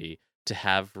opportunity to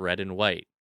have Red and White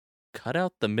cut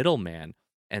out the middleman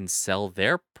and sell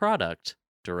their product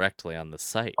directly on the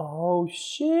site. Oh,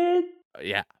 shit.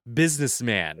 Yeah,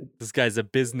 businessman. This guy's a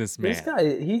businessman. This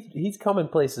guy, he's coming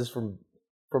places from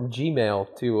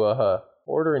Gmail to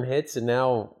ordering hits and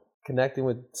now connecting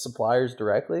with suppliers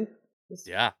directly.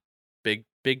 Yeah, big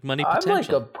money potential.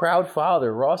 I'm like a proud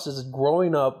father. Ross is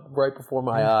growing up right before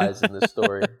my eyes in this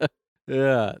story.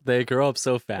 Yeah, they grow up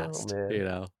so fast, you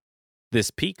know. This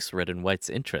piques Red and White's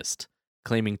interest,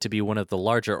 claiming to be one of the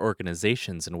larger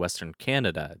organizations in Western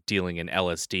Canada dealing in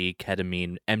LSD,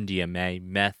 ketamine, MDMA,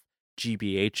 meth,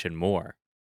 GBH, and more.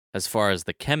 As far as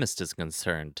the Chemist is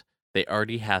concerned, they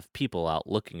already have people out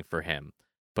looking for him,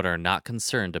 but are not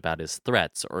concerned about his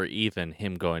threats or even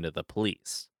him going to the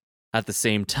police. At the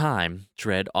same time,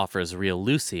 Dredd offers Real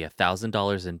Lucy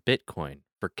 $1,000 in Bitcoin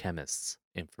for chemists'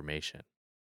 information.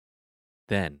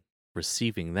 Then,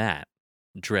 receiving that,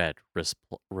 Dredd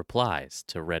replies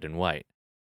to Red and White.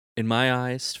 In my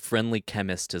eyes, Friendly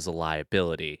Chemist is a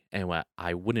liability, and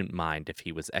I wouldn't mind if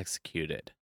he was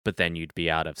executed, but then you'd be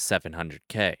out of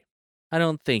 $700K. I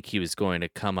don't think he was going to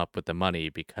come up with the money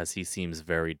because he seems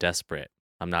very desperate.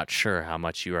 I'm not sure how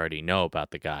much you already know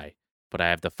about the guy, but I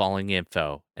have the following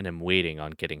info and am waiting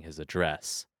on getting his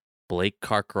address. Blake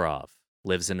Karkaroff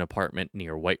lives in an apartment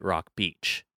near White Rock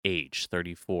Beach, age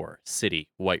 34, city,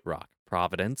 White Rock,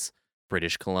 Providence,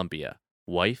 British Columbia,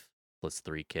 wife plus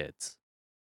 3 kids.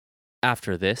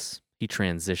 After this, he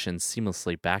transitions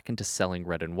seamlessly back into selling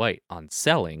Red and White on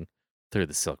selling through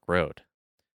the Silk Road.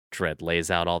 Dredd lays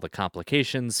out all the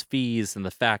complications, fees, and the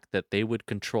fact that they would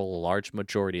control a large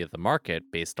majority of the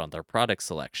market based on their product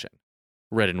selection.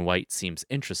 Red and White seems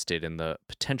interested in the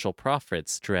potential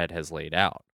profits Dredd has laid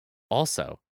out.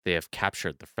 Also, they have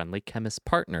captured the Friendly Chemist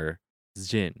partner,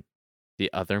 Jin, the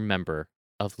other member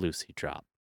of Lucy Drop.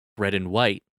 Red and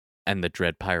White and the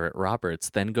Dredd pirate Roberts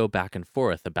then go back and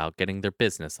forth about getting their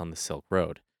business on the Silk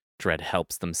Road. Dredd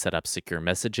helps them set up secure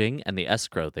messaging and the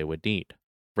escrow they would need.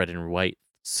 Red and White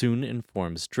soon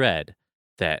informs Dredd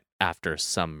that after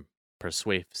some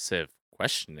persuasive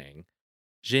questioning,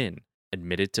 Jin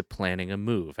admitted to planning a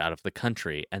move out of the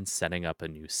country and setting up a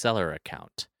new seller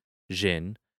account.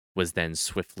 Jin was then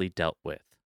swiftly dealt with.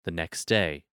 The next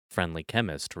day, Friendly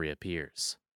Chemist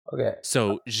reappears. Okay.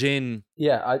 So Jin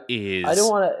is... I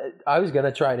don't want to... I was going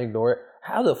to try and ignore it.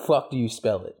 How the fuck do you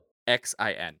spell it?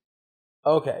 Xin.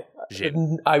 Okay.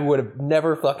 Jin. I would have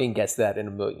never fucking guessed that in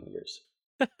a million years.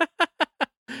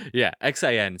 Yeah,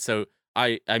 Xin. So,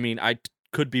 I mean, I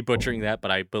could be butchering that,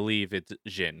 but I believe it's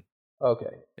Jin.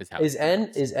 Okay. Is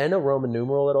N a Roman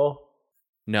numeral at all?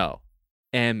 No.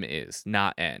 M is,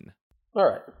 not N. All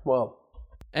right. Well.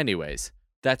 Anyways,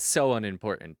 that's so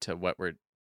unimportant to what we're...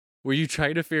 Were you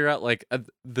trying to figure out, like,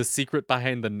 the secret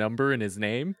behind the number in his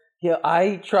name? Yeah,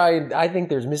 I think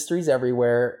there's mysteries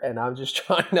everywhere, and I'm just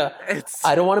trying to...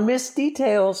 I don't want to miss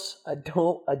details. I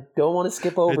don't want to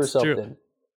skip over something.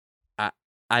 True.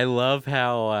 I love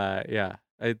how,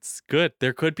 it's good.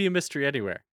 There could be a mystery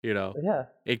anywhere, you know? Yeah.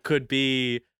 It could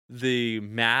be the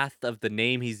math of the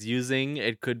name he's using.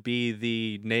 It could be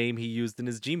the name he used in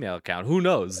his Gmail account. Who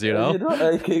knows, you know?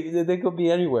 They could be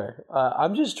anywhere.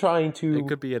 I'm just trying to... It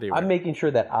could be anywhere. I'm making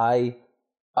sure that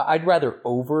I'd rather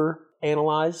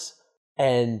overanalyze,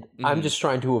 and I'm just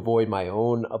trying to avoid my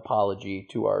own apology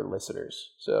to our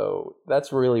listeners. So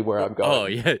that's really where I'm going. Oh,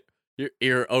 yeah.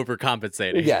 You're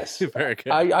overcompensating. Yes. Very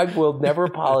good. I will never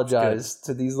apologize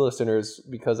to these listeners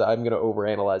because I'm going to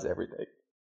overanalyze everything.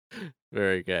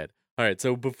 Very good. All right.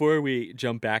 So before we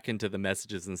jump back into the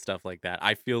messages and stuff like that,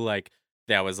 I feel like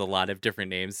that was a lot of different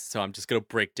names. So I'm just going to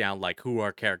break down like who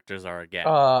our characters are again.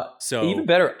 So even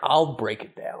better, I'll break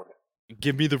it down.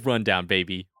 Give me the rundown,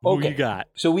 baby. Who you got?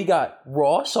 So we got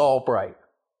Ross Albright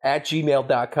at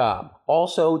gmail.com.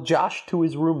 Also, Josh to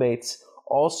his roommates.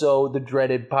 Also, the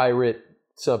dreaded pirate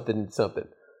something.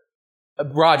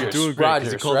 Rogers. You're doing great,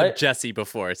 Rogers, you called him Jesse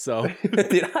before, so.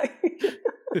 Did I?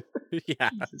 Yeah.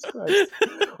 Jesus Christ.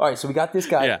 All right, so we got this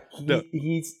guy. Yeah,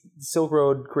 he's Silk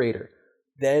Road creator.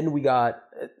 Then we got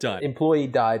Done. Employee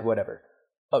died, whatever.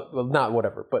 Well, not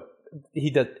whatever, but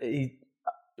he does.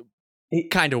 He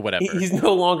kind of whatever. He's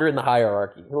no longer in the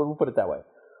hierarchy. We'll put it that way.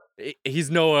 He's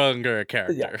no longer a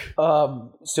character. Yeah.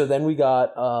 So then we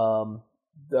got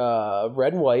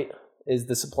Red and White is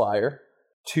the supplier.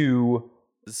 He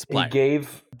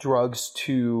gave drugs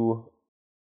to...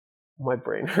 My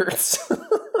brain hurts.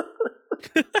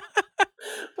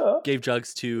 Gave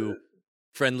drugs to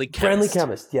Friendly Chemist. Friendly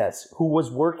Chemist, yes. Who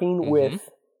was working with...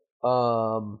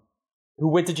 who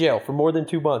went to jail for more than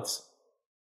 2 months.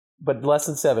 But less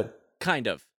than 7. Kind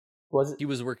of. Was it? He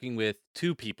was working with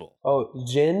 2 people. Oh,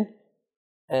 Jin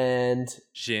and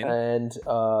Lucy.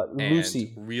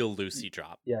 And Real Lucy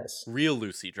Drop. Yes. Real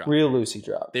Lucy Drop. Real Lucy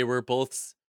Drop. They were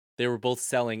both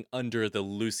selling under the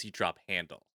Lucy Drop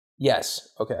handle. Yes.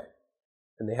 Okay.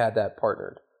 And they had that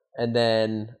partnered. And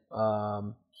then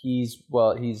he's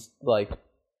like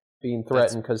being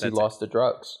threatened because he lost the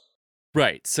drugs.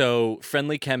 Right. So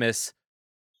Friendly Chemist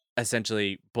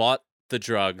essentially bought the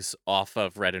drugs off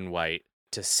of Red and White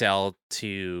to sell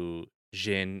to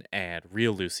Jin and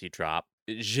Real Lucy Drop.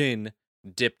 Jin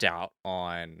dipped out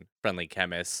on Friendly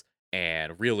Chemist,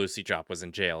 and Real Lucy Drop was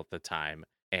in jail at the time,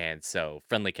 and so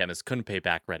Friendly Chemist couldn't pay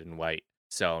back Red and White,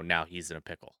 so now he's in a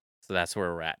pickle. So that's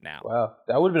where we're at now. Wow,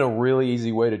 that would have been a really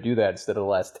easy way to do that instead of the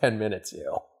last 10 minutes,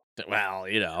 Well,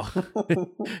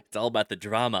 it's all about the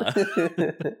drama.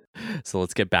 So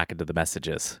let's get back into the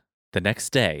messages. The next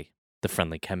day, the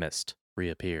friendly chemist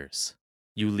reappears.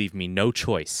 You leave me no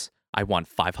choice. I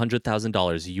want $500,000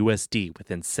 USD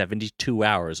within 72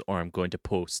 hours, or I'm going to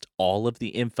post all of the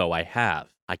info I have.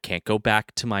 I can't go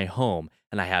back to my home,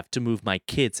 and I have to move my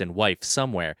kids and wife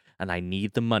somewhere, and I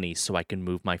need the money so I can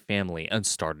move my family and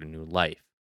start a new life.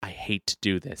 I hate to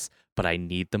do this, but I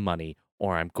need the money,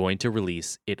 or I'm going to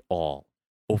release it all.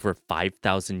 Over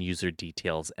 5,000 user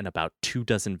details and about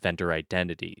 24 vendor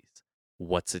identities.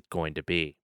 What's it going to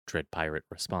be? Dread Pirate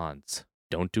responds.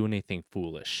 Don't do anything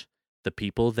foolish. The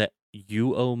people that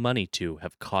you owe money to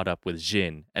have caught up with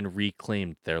Jin and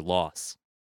reclaimed their loss.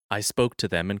 I spoke to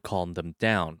them and calmed them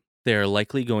down. They are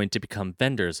likely going to become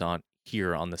vendors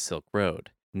here on the Silk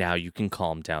Road. Now you can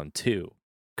calm down too.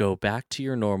 Go back to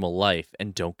your normal life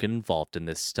and don't get involved in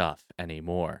this stuff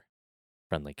anymore.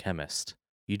 Friendly chemist.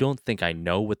 You don't think I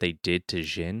know what they did to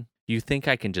Jin? You think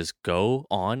I can just go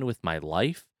on with my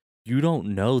life? You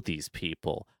don't know these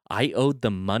people. I owed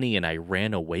them money and I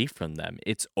ran away from them.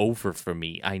 It's over for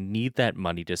me. I need that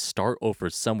money to start over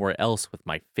somewhere else with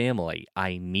my family.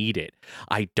 I need it.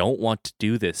 I don't want to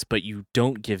do this, but you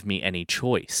don't give me any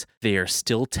choice. They are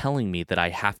still telling me that I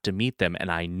have to meet them, and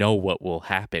I know what will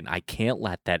happen. I can't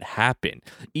let that happen.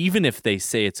 Even if they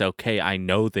say it's okay, I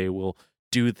know they will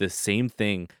do the same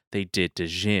thing they did to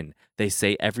Jin. They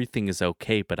say everything is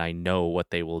okay, but I know what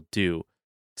they will do.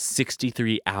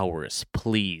 63 hours,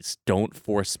 please don't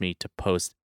force me to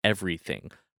post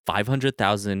everything.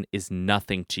 500,000 is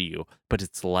nothing to you, but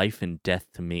it's life and death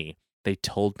to me. They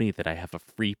told me that I have a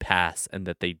free pass and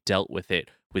that they dealt with it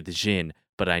with Jin,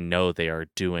 but I know they are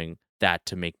doing that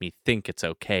to make me think it's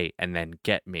okay and then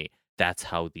get me. That's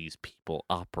how these people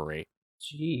operate.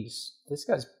 Jeez, this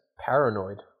guy's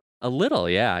paranoid. A little,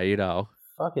 yeah,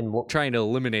 Fucking trying to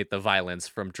eliminate the violence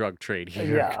from drug trade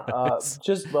here. Yeah,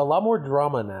 just a lot more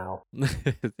drama now.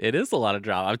 It is a lot of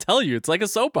drama. I'm telling you, it's like a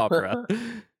soap opera.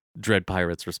 Dread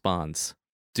Pirates responds,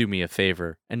 do me a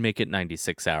favor and make it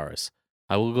 96 hours.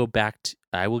 I will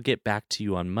get back to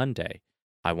you on Monday.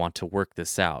 I want to work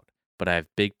this out, but I have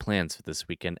big plans for this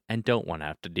weekend and don't want to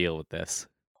have to deal with this.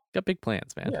 Got big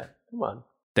plans, man. Yeah, come on.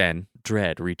 Then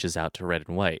Dread reaches out to Red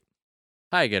and White.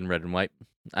 Hi again, Red and White.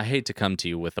 I hate to come to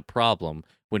you with a problem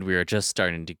when we are just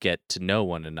starting to get to know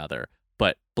one another,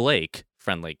 but Blake,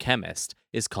 friendly chemist,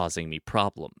 is causing me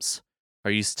problems. Are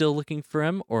you still looking for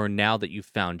him, or now that you've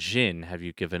found Jin, have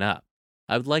you given up?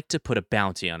 I would like to put a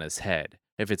bounty on his head,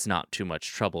 if it's not too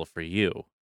much trouble for you.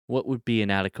 What would be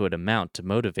an adequate amount to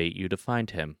motivate you to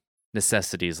find him?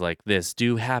 Necessities like this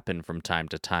do happen from time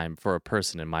to time for a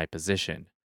person in my position.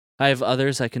 I have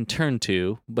others I can turn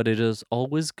to, but it is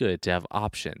always good to have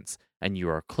options, and you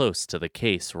are close to the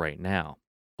case right now.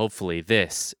 Hopefully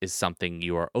this is something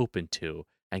you are open to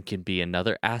and can be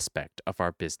another aspect of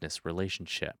our business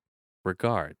relationship.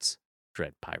 Regards,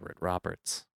 Dread Pirate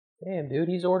Roberts. Damn, dude,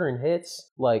 he's ordering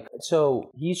hits. So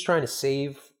he's trying to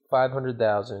save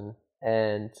 500,000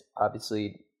 and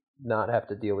obviously not have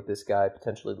to deal with this guy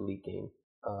potentially leaking.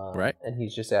 Right. And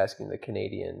he's just asking the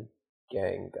Canadian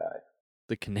gang guy.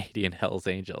 The Canadian Hells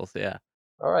Angels, yeah.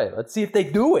 All right, let's see if they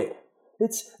do it.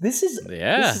 This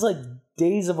is like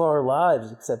Days of Our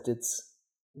Lives, except it's,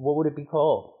 what would it be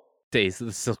called? Days of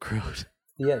the Silk Road.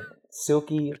 Yeah,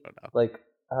 silky.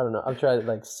 I don't know. I'm trying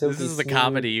to silky. This is the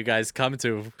comedy you guys come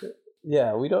to.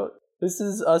 Yeah, we don't. This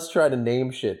is us trying to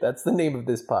name shit. That's the name of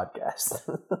this podcast.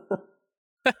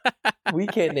 We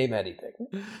can't name anything.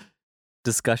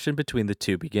 Discussion between the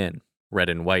two begin. Red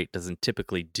and White doesn't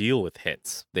typically deal with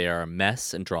hits. They are a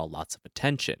mess and draw lots of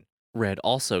attention. Red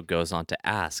also goes on to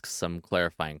ask some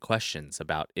clarifying questions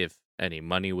about if any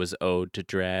money was owed to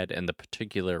Dread and the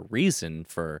particular reason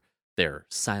for their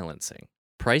silencing.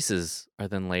 Prices are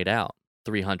then laid out.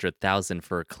 300,000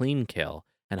 for a clean kill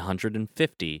and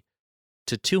 150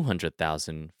 to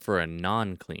 200,000 for a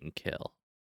non-clean kill.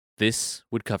 This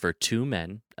would cover 2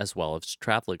 men as well as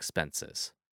travel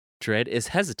expenses. Dread is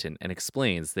hesitant and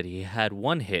explains that he had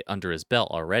 1 hit under his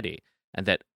belt already and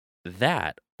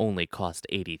that only cost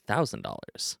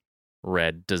 $80,000.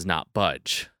 Red does not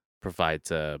budge, provides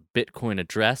a Bitcoin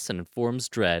address and informs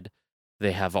Dread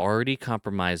they have already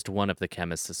compromised one of the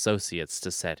chemist's associates to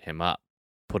set him up.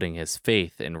 Putting his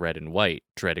faith in Red and White,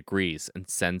 Dread agrees and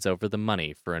sends over the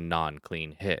money for a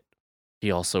non-clean hit. He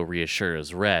also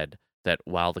reassures Red that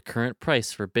while the current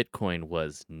price for Bitcoin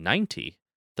was 90,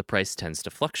 the price tends to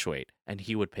fluctuate, and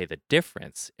he would pay the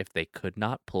difference if they could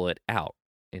not pull it out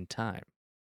in time.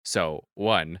 So,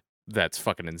 one, that's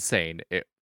fucking insane.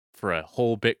 For a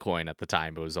whole Bitcoin at the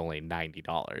time, it was only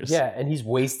 $90. Yeah, and he's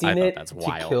wasting it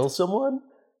to kill someone?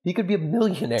 He could be a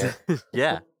millionaire.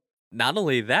 Yeah. Not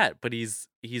only that, but he's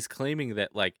claiming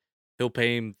that like he'll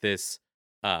pay him this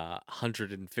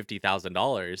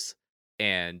 $150,000,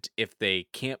 and if they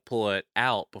can't pull it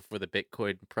out before the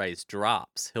Bitcoin price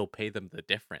drops, he'll pay them the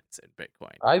difference in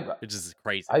Bitcoin. Which is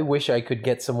crazy. I wish I could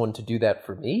get someone to do that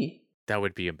for me. That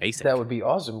would be amazing. That would be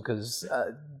awesome because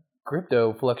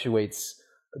crypto fluctuates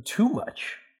too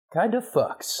much. Kind of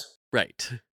fucks.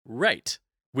 Right.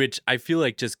 Which I feel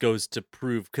like just goes to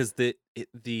prove, because the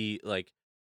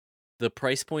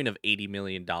price point of $80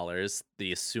 million,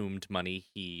 the assumed money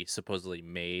he supposedly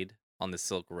made on the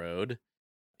Silk Road,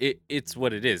 it's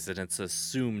what it is, and it's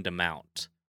assumed amount.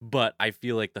 But I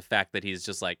feel like the fact that he's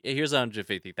just like, hey, here's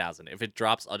 $150,000. If it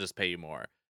drops, I'll just pay you more,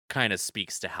 kind of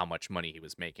speaks to how much money he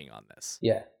was making on this.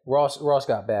 Yeah, Ross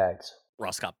got bags.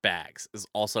 Ross got bags is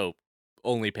also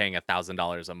only paying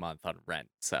 $1,000 a month on rent,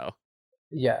 so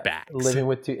yeah, bags. Living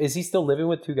with two. Is he still living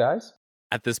with two guys?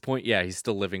 At this point, yeah, he's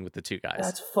still living with the two guys.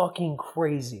 That's fucking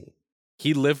crazy.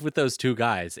 He lived with those two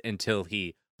guys until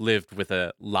he lived with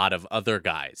a lot of other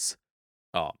guys.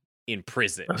 In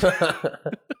prison.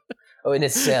 In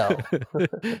his cell.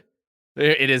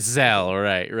 In his cell,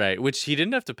 right. Which he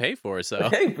didn't have to pay for, so.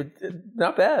 Hey, but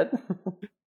not bad.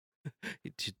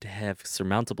 He did have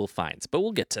surmountable fines, but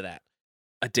we'll get to that.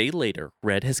 A day later,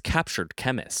 Red has captured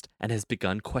Chemist and has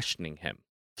begun questioning him.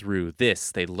 Through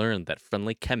this, they learned that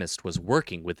Friendly Chemist was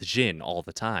working with Jin all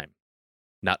the time.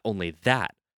 Not only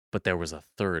that, but there was a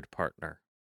third partner,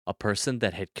 a person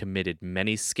that had committed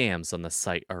many scams on the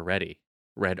site already.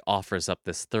 Red offers up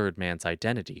this third man's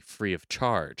identity free of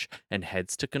charge and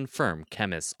heads to confirm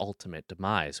Chemist's ultimate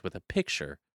demise with a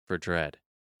picture for Dredd.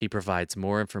 He provides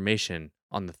more information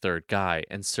on the third guy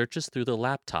and searches through the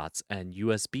laptops and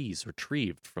USBs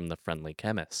retrieved from the Friendly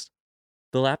Chemist.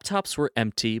 The laptops were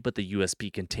empty, but the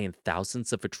USB contained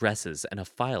thousands of addresses and a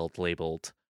file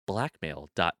labeled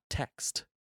blackmail.txt.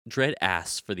 Dredd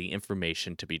asks for the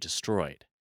information to be destroyed.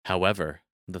 However,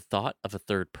 the thought of a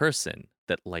third person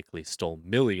that likely stole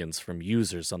millions from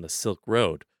users on the Silk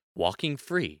Road walking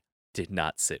free did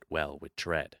not sit well with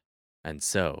Dredd. And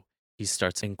so, he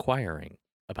starts inquiring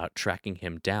about tracking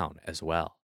him down as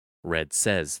well. Red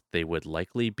says they would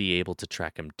likely be able to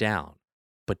track him down,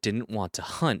 but didn't want to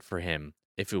hunt for him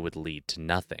if it would lead to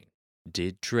nothing.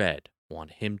 Did Dredd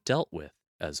want him dealt with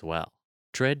as well?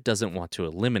 Dredd doesn't want to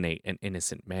eliminate an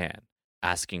innocent man,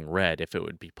 asking Red if it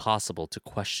would be possible to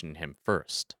question him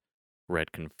first.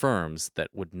 Red confirms that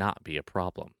would not be a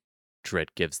problem. Dredd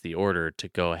gives the order to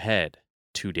go ahead.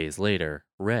 2 days later,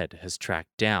 Red has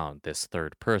tracked down this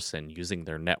third person using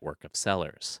their network of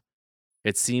sellers.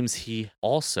 It seems he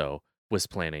also was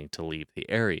planning to leave the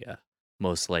area,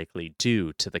 most likely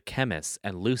due to the chemist's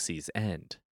and Lucy's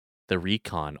end. The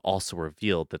recon also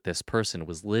revealed that this person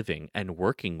was living and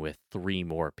working with 3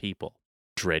 more people.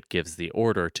 Dredd gives the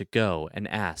order to go and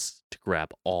asks to grab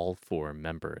all 4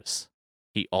 members.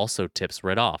 He also tips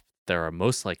Red off there are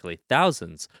most likely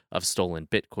thousands of stolen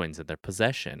bitcoins in their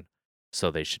possession,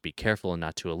 so they should be careful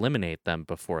not to eliminate them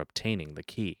before obtaining the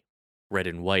key. Red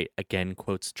and White again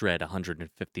quotes Dredd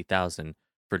 $150,000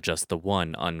 for just the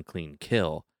one unclean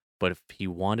kill, but if he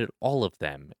wanted all of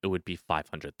them, it would be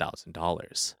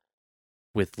 $500,000.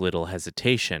 With little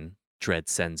hesitation, Dredd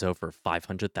sends over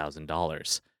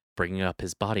 $500,000, bringing up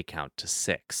his body count to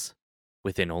 6.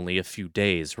 Within only a few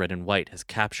days, Red and White has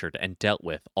captured and dealt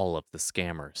with all of the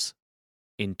scammers.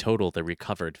 In total, they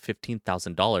recovered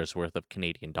 $15,000 worth of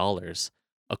Canadian dollars,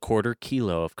 a quarter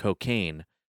kilo of cocaine,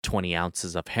 20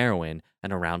 ounces of heroin,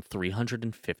 and around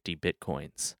 350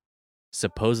 bitcoins.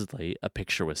 Supposedly, a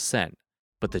picture was sent,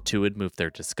 but the two had moved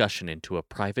their discussion into a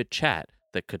private chat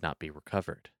that could not be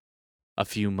recovered. A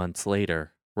few months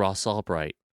later, Ross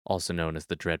Albright, also known as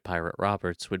the Dread Pirate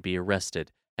Roberts, would be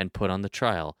arrested and put on the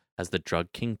trial as the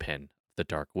drug kingpin of the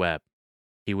dark web.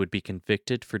 He would be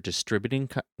convicted for distributing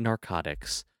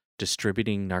narcotics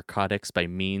by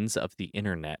means of the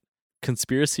internet,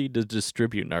 conspiracy to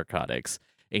distribute narcotics,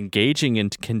 engaging in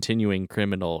continuing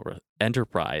criminal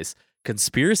enterprise,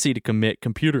 conspiracy to commit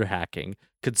computer hacking,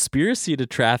 conspiracy to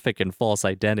traffic in false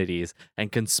identities,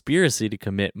 and conspiracy to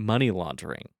commit money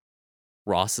laundering.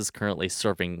 Ross is currently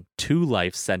serving 2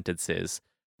 life sentences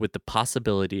with the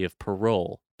possibility of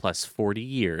parole plus 40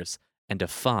 years and a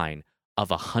fine of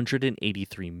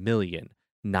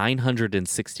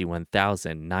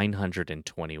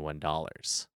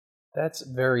 $183,961,921. That's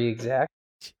very exact.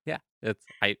 Yeah,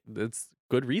 it's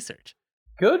good research.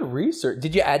 Good research.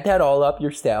 Did you add that all up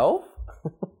yourself?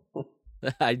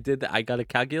 I did. I got a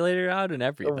calculator out and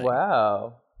everything.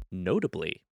 Wow.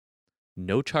 Notably,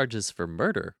 no charges for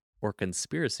murder or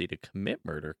conspiracy to commit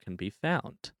murder can be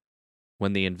found.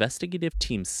 When the investigative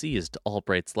team seized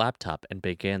Albright's laptop and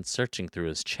began searching through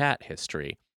his chat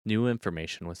history, new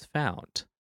information was found.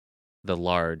 The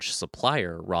large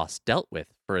supplier Ross dealt with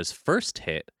for his first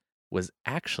hit was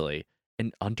actually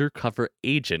an undercover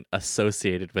agent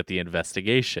associated with the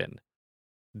investigation.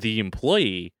 The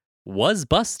employee was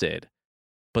busted,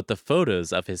 but the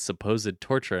photos of his supposed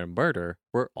torture and murder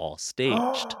were all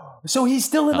staged. So he's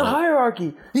still in the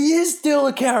hierarchy. He is still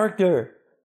a character.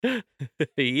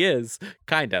 He is,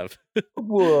 kind of.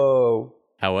 Whoa.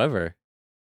 However,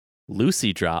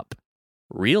 Lucy Drop,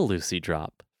 Real Lucy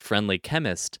Drop, Friendly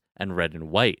Chemist, and Red and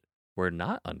White were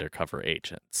not undercover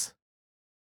agents.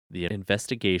 The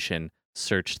investigation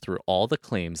searched through all the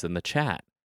claims in the chat,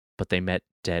 but they met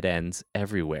dead ends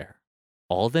everywhere.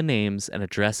 All the names and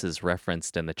addresses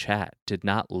referenced in the chat did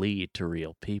not lead to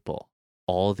real people.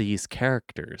 All these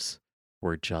characters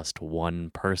were just one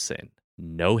person.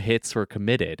 No hits were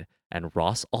committed, and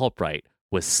Ross Albright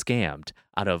was scammed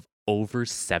out of over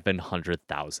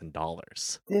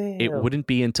 $700,000. It wouldn't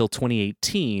be until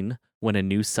 2018 when a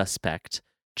new suspect,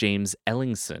 James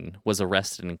Ellingson, was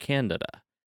arrested in Canada.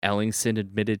 Ellingson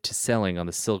admitted to selling on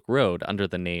the Silk Road under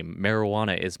the name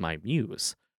Marijuana is My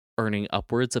Muse, earning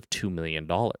upwards of $2 million.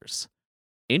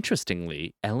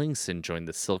 Interestingly, Ellingson joined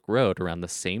the Silk Road around the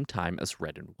same time as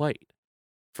Red and White.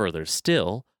 Further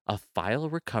still, a file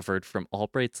recovered from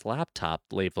Albright's laptop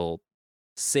labeled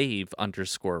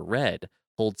save_red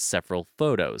holds several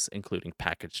photos, including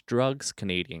packaged drugs,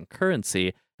 Canadian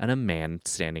currency, and a man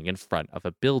standing in front of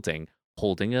a building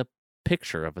holding a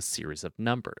picture of a series of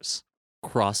numbers.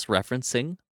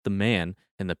 Cross-referencing the man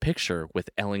in the picture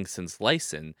with Ellingson's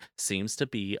license seems to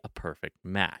be a perfect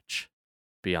match.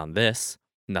 Beyond this,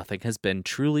 nothing has been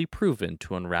truly proven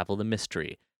to unravel the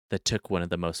mystery that took one of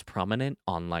the most prominent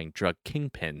online drug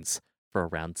kingpins for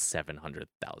around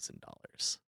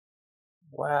 $700,000.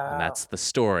 Wow. And that's the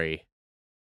story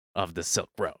of the Silk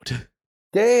Road.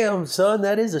 Damn, son,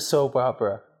 that is a soap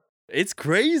opera. It's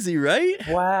crazy, right?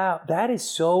 Wow, that is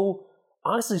so,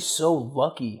 honestly, so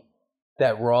lucky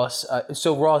that Ross,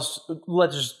 Ross,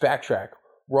 let's just backtrack.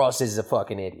 Ross is a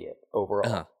fucking idiot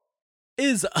overall.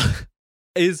 Is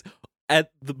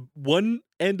at the one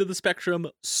end of the spectrum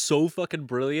so fucking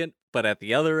brilliant, but at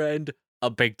the other end, a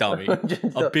big dummy.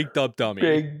 a big dumb dummy.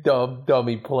 Big dumb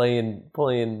dummy playing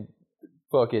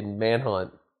fucking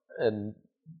Manhunt. And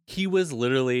he was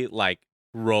literally like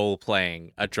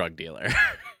role-playing a drug dealer.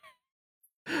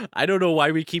 I don't know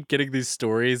why we keep getting these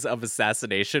stories of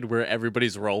assassination where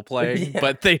everybody's role-playing,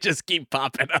 but they just keep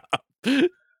popping up.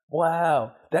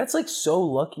 Wow. That's like so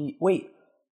lucky. Wait.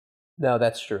 No,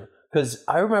 that's true. Because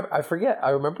I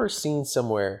remember seeing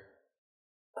somewhere,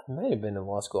 it might have been in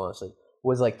law school, honestly,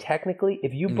 was like technically,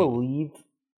 if you believed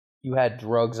you had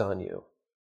drugs on you,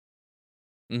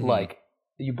 like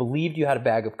you believed you had a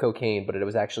bag of cocaine, but it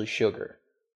was actually sugar,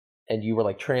 and you were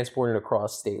like transported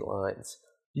across state lines,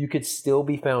 you could still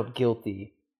be found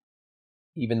guilty,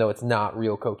 even though it's not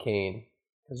real cocaine,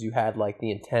 because you had like the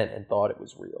intent and thought it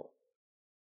was real.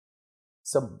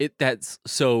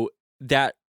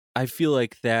 I feel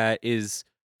like that is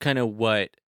kind of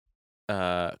what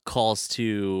calls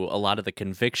to a lot of the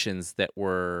convictions that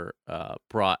were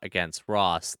brought against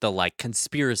Ross, the like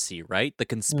conspiracy, right? The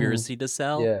conspiracy to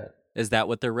sell. Yeah. Is that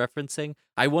what they're referencing?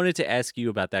 I wanted to ask you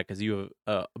about that because you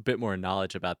have a bit more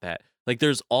knowledge about that. Like,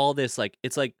 there's all this, like,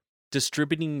 it's like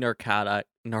distributing narcotics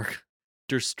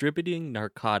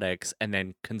and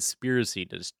then conspiracy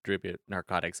to distribute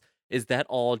narcotics. Is that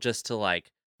all just to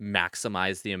like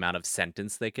maximize the amount of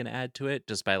sentence they can add to it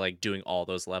just by like doing all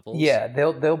those levels? Yeah,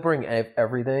 they'll bring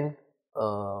everything.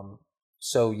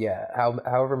 So yeah,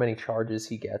 however many charges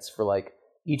he gets for like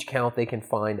each count, they can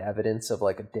find evidence of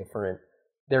like a different.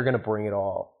 They're gonna bring it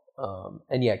all.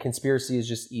 And yeah, conspiracy is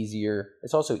just easier.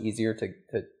 It's also easier to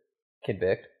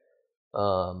convict.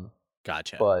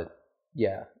 Gotcha. But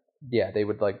yeah, they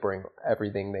would like bring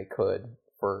everything they could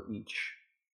for each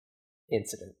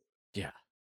incident. Yeah.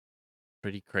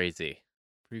 Pretty crazy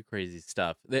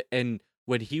stuff. And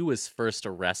when he was first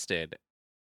arrested,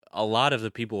 a lot of the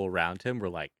people around him were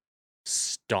like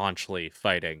staunchly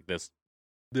fighting this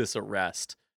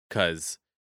arrest because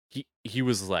he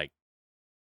was like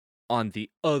on the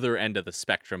other end of the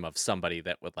spectrum of somebody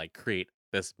that would like create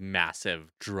this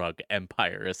massive drug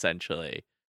empire essentially.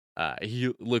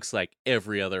 He looks like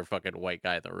every other fucking white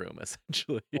guy in the room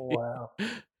essentially. Oh, wow.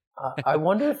 I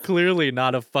wonder if... Clearly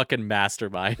not a fucking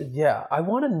mastermind. Yeah, I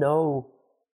want to know.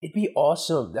 It'd be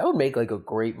awesome. That would make like a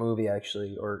great movie,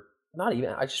 actually. Or not even.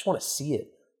 I just want to see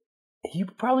it. He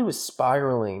probably was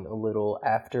spiraling a little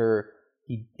after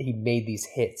he made these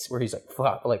hits where he's like,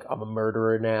 fuck, like, I'm a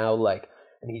murderer now. Like,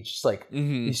 and he just like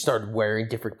he started wearing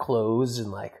different clothes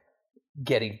and like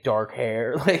getting dark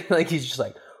hair, like he's just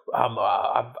like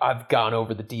I've gone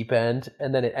over the deep end,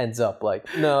 and then it ends up like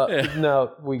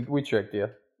no, we tricked you.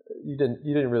 You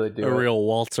didn't really do a real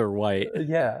Walter White.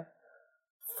 Yeah.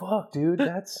 Fuck, dude,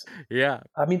 that's yeah.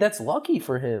 I mean, that's lucky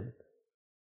for him.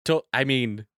 I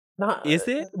mean, is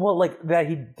it? Well, like that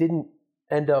he didn't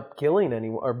end up killing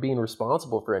anyone or being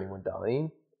responsible for anyone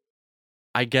dying.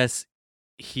 I guess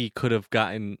he could have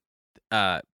gotten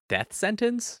death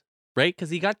sentence, right?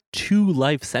 Because he got 2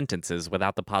 life sentences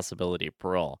without the possibility of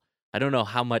parole. I don't know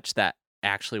how much that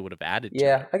actually would have added to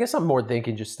it. I guess I'm more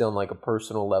thinking just still on like a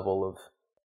personal level of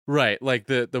right, like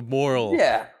the moral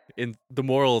in the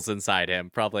morals inside him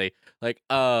probably like,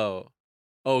 oh,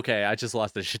 okay, I just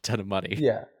lost a shit ton of money.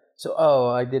 Yeah. So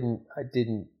I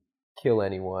didn't kill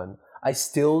anyone. I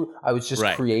was just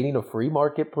creating a free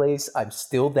marketplace. I'm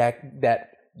still that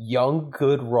young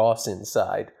good Ross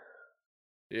inside.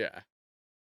 Yeah.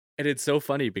 And it's so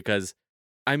funny because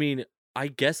I mean, I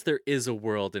guess there is a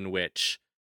world in which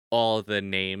all the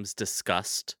names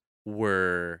discussed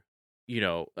were,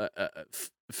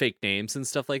 fake names and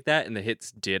stuff like that, and the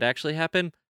hits did actually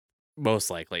happen. Most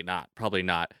likely not, probably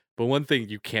not. But one thing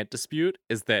you can't dispute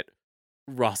is that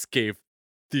Ross gave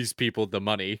these people the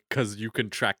money because you can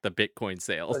track the Bitcoin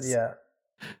sales. Yeah.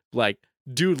 Like,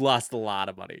 dude lost a lot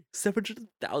of money.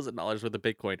 $700,000 worth of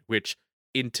Bitcoin, which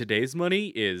in today's money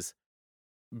is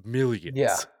millions.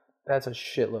 Yeah, that's a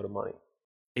shitload of money.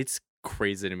 It's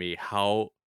crazy to me how,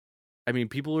 I mean,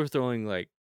 people were throwing like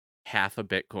half a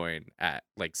Bitcoin at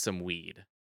like some weed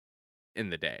in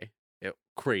the day.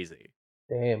 Crazy.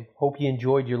 Damn. Hope you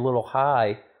enjoyed your little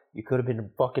high. You could have been a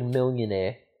fucking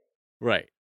millionaire. Right.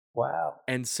 Wow.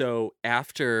 And so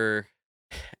after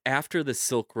the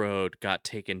Silk Road got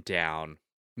taken down,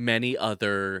 many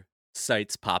other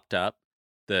sites popped up.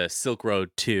 The Silk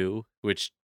Road 2,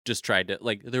 which just tried to,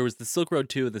 like, there was the Silk Road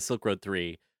 2 and the Silk Road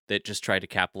 3 that just tried to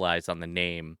capitalize on the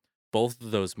name. Both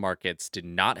of those markets did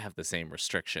not have the same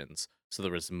restrictions, so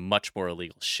there was much more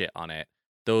illegal shit on it.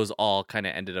 Those all kind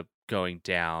of ended up going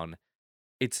down.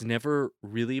 It's never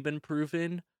really been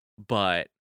proven, but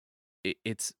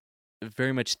it's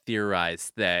very much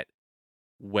theorized that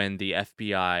when the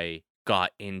FBI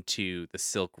got into the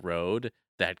Silk Road,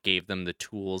 that gave them the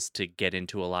tools to get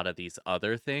into a lot of these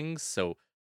other things. So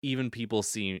even people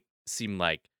seem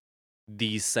like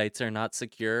these sites are not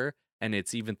secure, and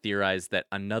it's even theorized that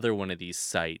another one of these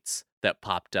sites that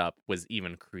popped up was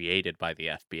even created by the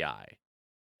FBI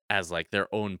as like their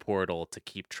own portal to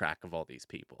keep track of all these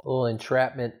people. A little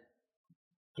entrapment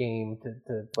game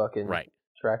to fucking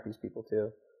track these people too.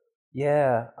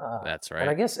 Yeah. That's right. And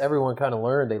I guess everyone kind of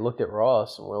learned. They looked at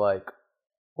Ross and were like,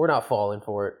 we're not falling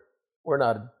for it. We're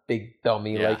not a big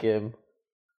dummy like him.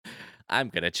 I'm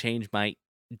going to change my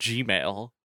Gmail.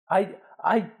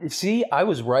 I see, I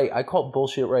was right. I called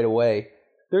bullshit right away.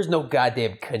 There's no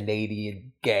goddamn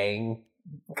Canadian gang.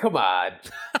 Come on.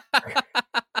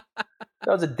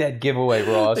 That was a dead giveaway,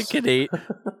 Ross.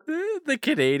 The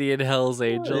Canadian Hells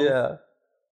Angels. Yeah.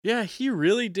 Yeah, he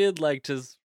really did like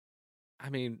just, I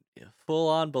mean, full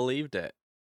on believed it.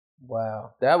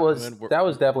 Wow. That was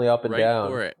definitely up and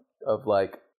down for it. Of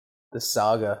like the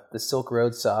saga, the Silk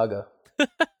Road saga.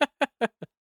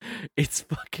 It's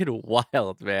fucking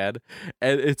wild, man.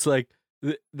 And it's like,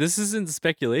 this isn't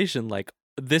speculation. Like,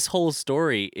 this whole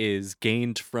story is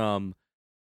gained from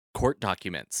court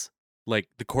documents. Like,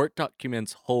 the court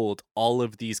documents hold all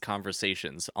of these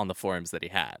conversations on the forums that he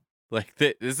had. Like,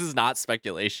 this is not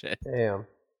speculation. Damn.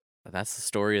 That's the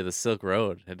story of the Silk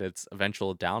Road and its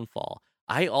eventual downfall.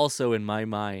 I also, in my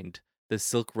mind, the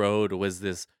Silk Road was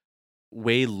this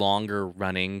way longer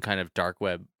running kind of dark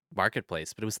web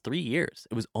marketplace, but it was 3 years.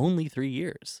 It was only 3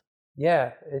 years.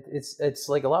 Yeah, it's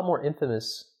like a lot more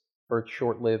infamous for its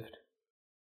short-lived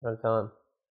amount of time.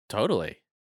 Totally.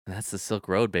 And that's the Silk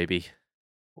Road, baby.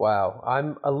 Wow.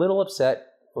 I'm a little upset.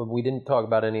 We didn't talk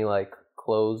about any like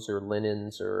clothes or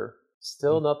linens or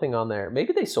still nothing on there.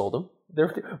 Maybe they sold them.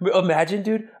 Imagine,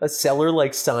 dude, a seller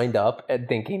like signed up and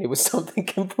thinking it was something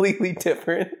completely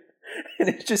different, and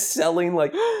it's just selling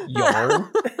like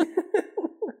yarn.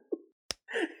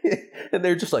 And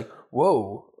they're just like,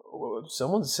 whoa,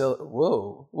 someone's selling,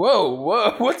 whoa,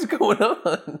 what's going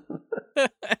on?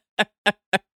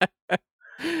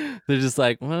 They're just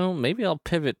like, well, maybe I'll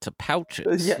pivot to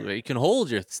pouches. Yeah. So you can hold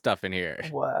your stuff in here.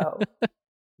 Wow.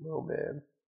 Oh, man.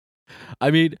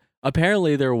 I mean,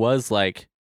 apparently there was like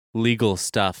legal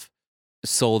stuff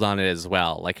sold on it as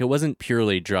well. Like, it wasn't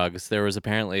purely drugs. There was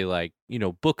apparently like,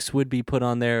 books would be put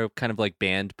on there, kind of like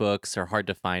banned books or hard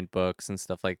to find books and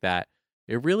stuff like that.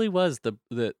 It really was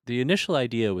the initial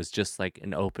idea was just like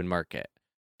an open market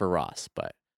for Ross,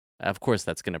 but of course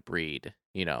that's going to breed,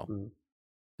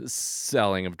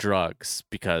 selling of drugs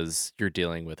because you're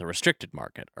dealing with a restricted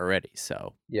market already.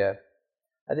 So yeah,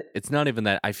 it's not even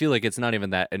that. I feel like it's not even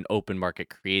that an open market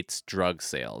creates drug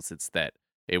sales. It's that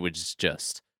it was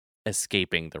just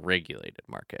escaping the regulated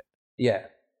market. Yeah,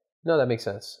 no, that makes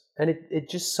sense. And it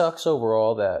just sucks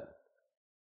overall that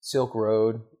Silk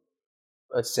Road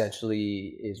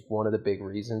essentially is one of the big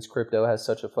reasons crypto has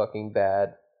such a fucking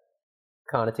bad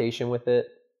connotation with it,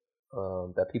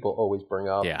 that people always bring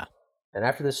up. Yeah. And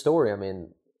after this story, I mean,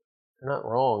 they're not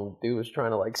wrong. Dude was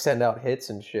trying to like send out hits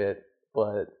and shit,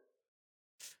 but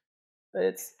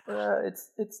it's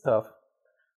tough.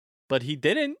 But he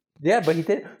didn't. Yeah, but he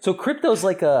did. So crypto's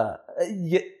like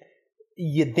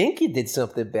you think you did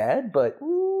something bad, but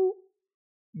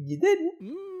you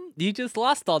didn't. You just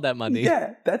lost all that money.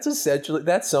 Yeah,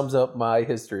 that sums up my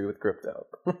history with crypto.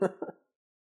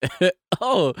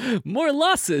 Oh, more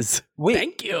losses. Wait,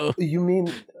 thank you.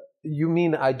 You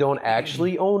mean I don't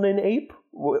actually own an ape?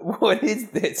 What is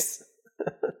this?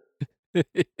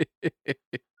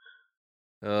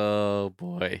 Oh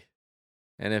boy,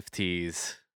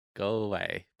 NFTs, go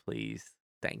away, please.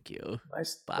 Thank you. I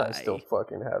still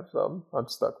fucking have some. I'm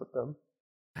stuck with them.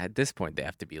 At this point, they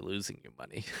have to be losing you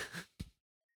money.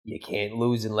 You can't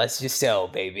lose unless you sell,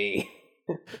 baby.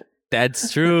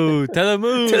 That's true. To the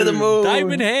moon. To the moon.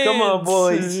 Diamond hands. Come on,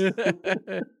 boys.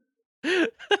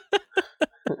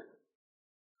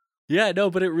 Yeah, no,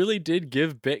 but it really did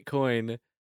give Bitcoin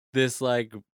this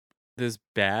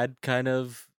bad kind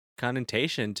of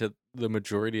connotation to the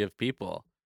majority of people,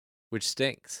 which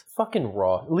stinks. Fucking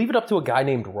Ross. Leave it up to a guy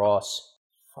named Ross.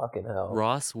 Fucking hell.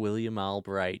 Ross William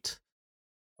Albright.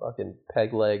 Fucking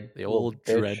peg leg. The old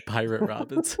Dread Pirate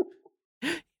Robbins.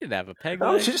 You didn't have a peg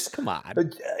leg. Come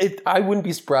on. I wouldn't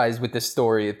be surprised with this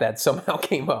story if that somehow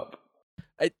came up.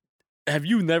 Have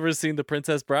you never seen The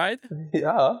Princess Bride?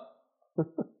 Yeah.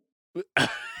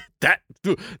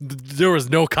 There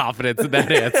was no confidence in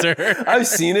that answer. I've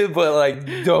seen it, but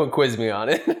like, don't quiz me on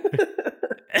it.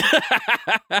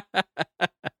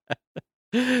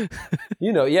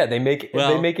 Yeah, they make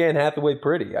Anne Hathaway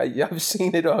pretty. I've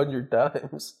seen it 100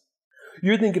 times.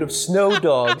 You're thinking of Snow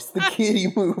Dogs, the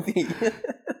kiddie movie.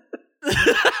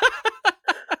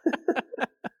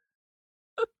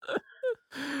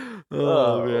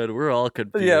 Oh man, we're all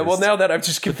confused. Yeah, well now that I've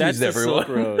just confused everyone.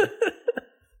 Silk Road.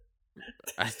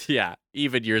 Yeah,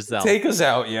 even yourself. Take us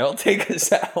out, Yale. Take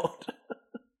us out.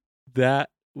 That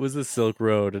was the Silk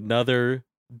Road, another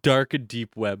dark and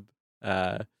deep web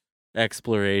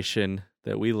exploration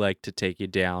that we like to take you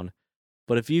down.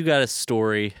 But if you got a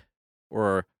story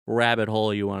or rabbit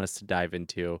hole you want us to dive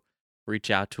into,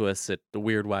 reach out to us at the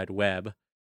Weird Wide Web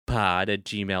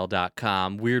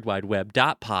pod@gmail.com,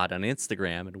 weirdwideweb.pod on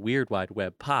Instagram, and Weird Wide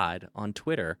Web Pod on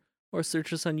Twitter, or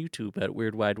search us on YouTube at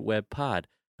Weird Wide Web Pod.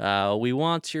 We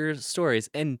want your stories.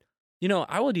 And,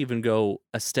 I would even go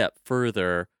a step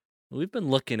further. We've been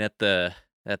looking at the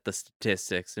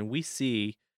statistics, and we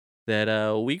see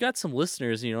that we got some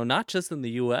listeners, not just in the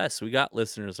U.S., we got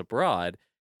listeners abroad.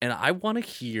 And I want to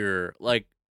hear,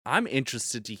 I'm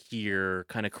interested to hear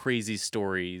kind of crazy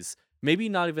stories, maybe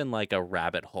not even like a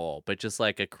rabbit hole, but just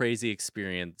like a crazy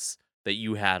experience that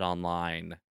you had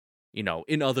online,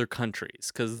 in other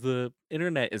countries, because the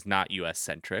internet is not U.S.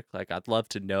 centric. I'd love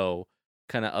to know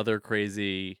kind of other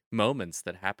crazy moments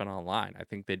that happen online. I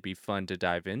think they'd be fun to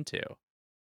dive into.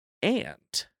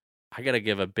 And I got to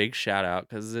give a big shout out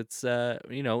because it's, in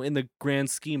the grand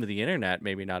scheme of the internet,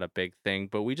 maybe not a big thing,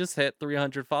 but we just hit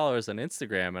 300 followers on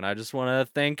Instagram. And I just want to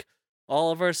thank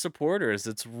all of our supporters.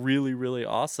 It's really, really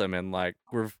awesome. And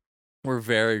we're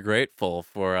very grateful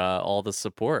for all the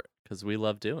support because we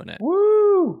love doing it.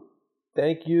 Woo!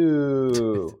 Thank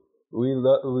you. we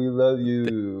love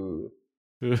you.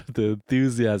 The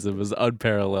enthusiasm is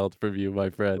unparalleled from you, my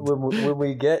friend. When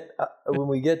we get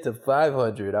to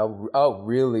 500, I'll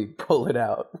really pull it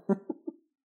out.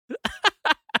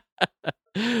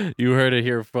 You heard it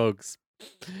here, folks.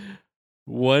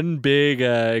 One big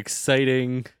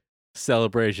exciting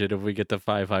celebration if we get to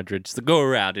 500. Just go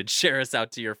around and share us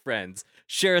out to your friends.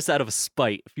 Share us out of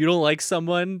spite. If you don't like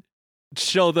someone,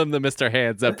 show them the Mr.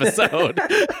 Hands episode.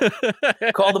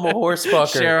 Call them a horse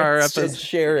fucker. Share our episode.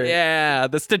 Share it. Yeah,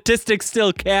 the statistics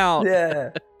still count.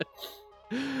 Yeah.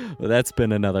 Well, that's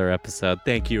been another episode.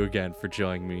 Thank you again for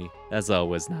joining me, as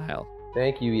always, Niall.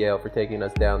 Thank you, Yale, for taking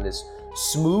us down this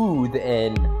smooth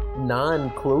and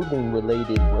non-clothing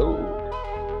related road.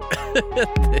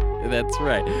 That's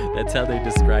right. That's how they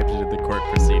described it in the court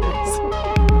proceedings.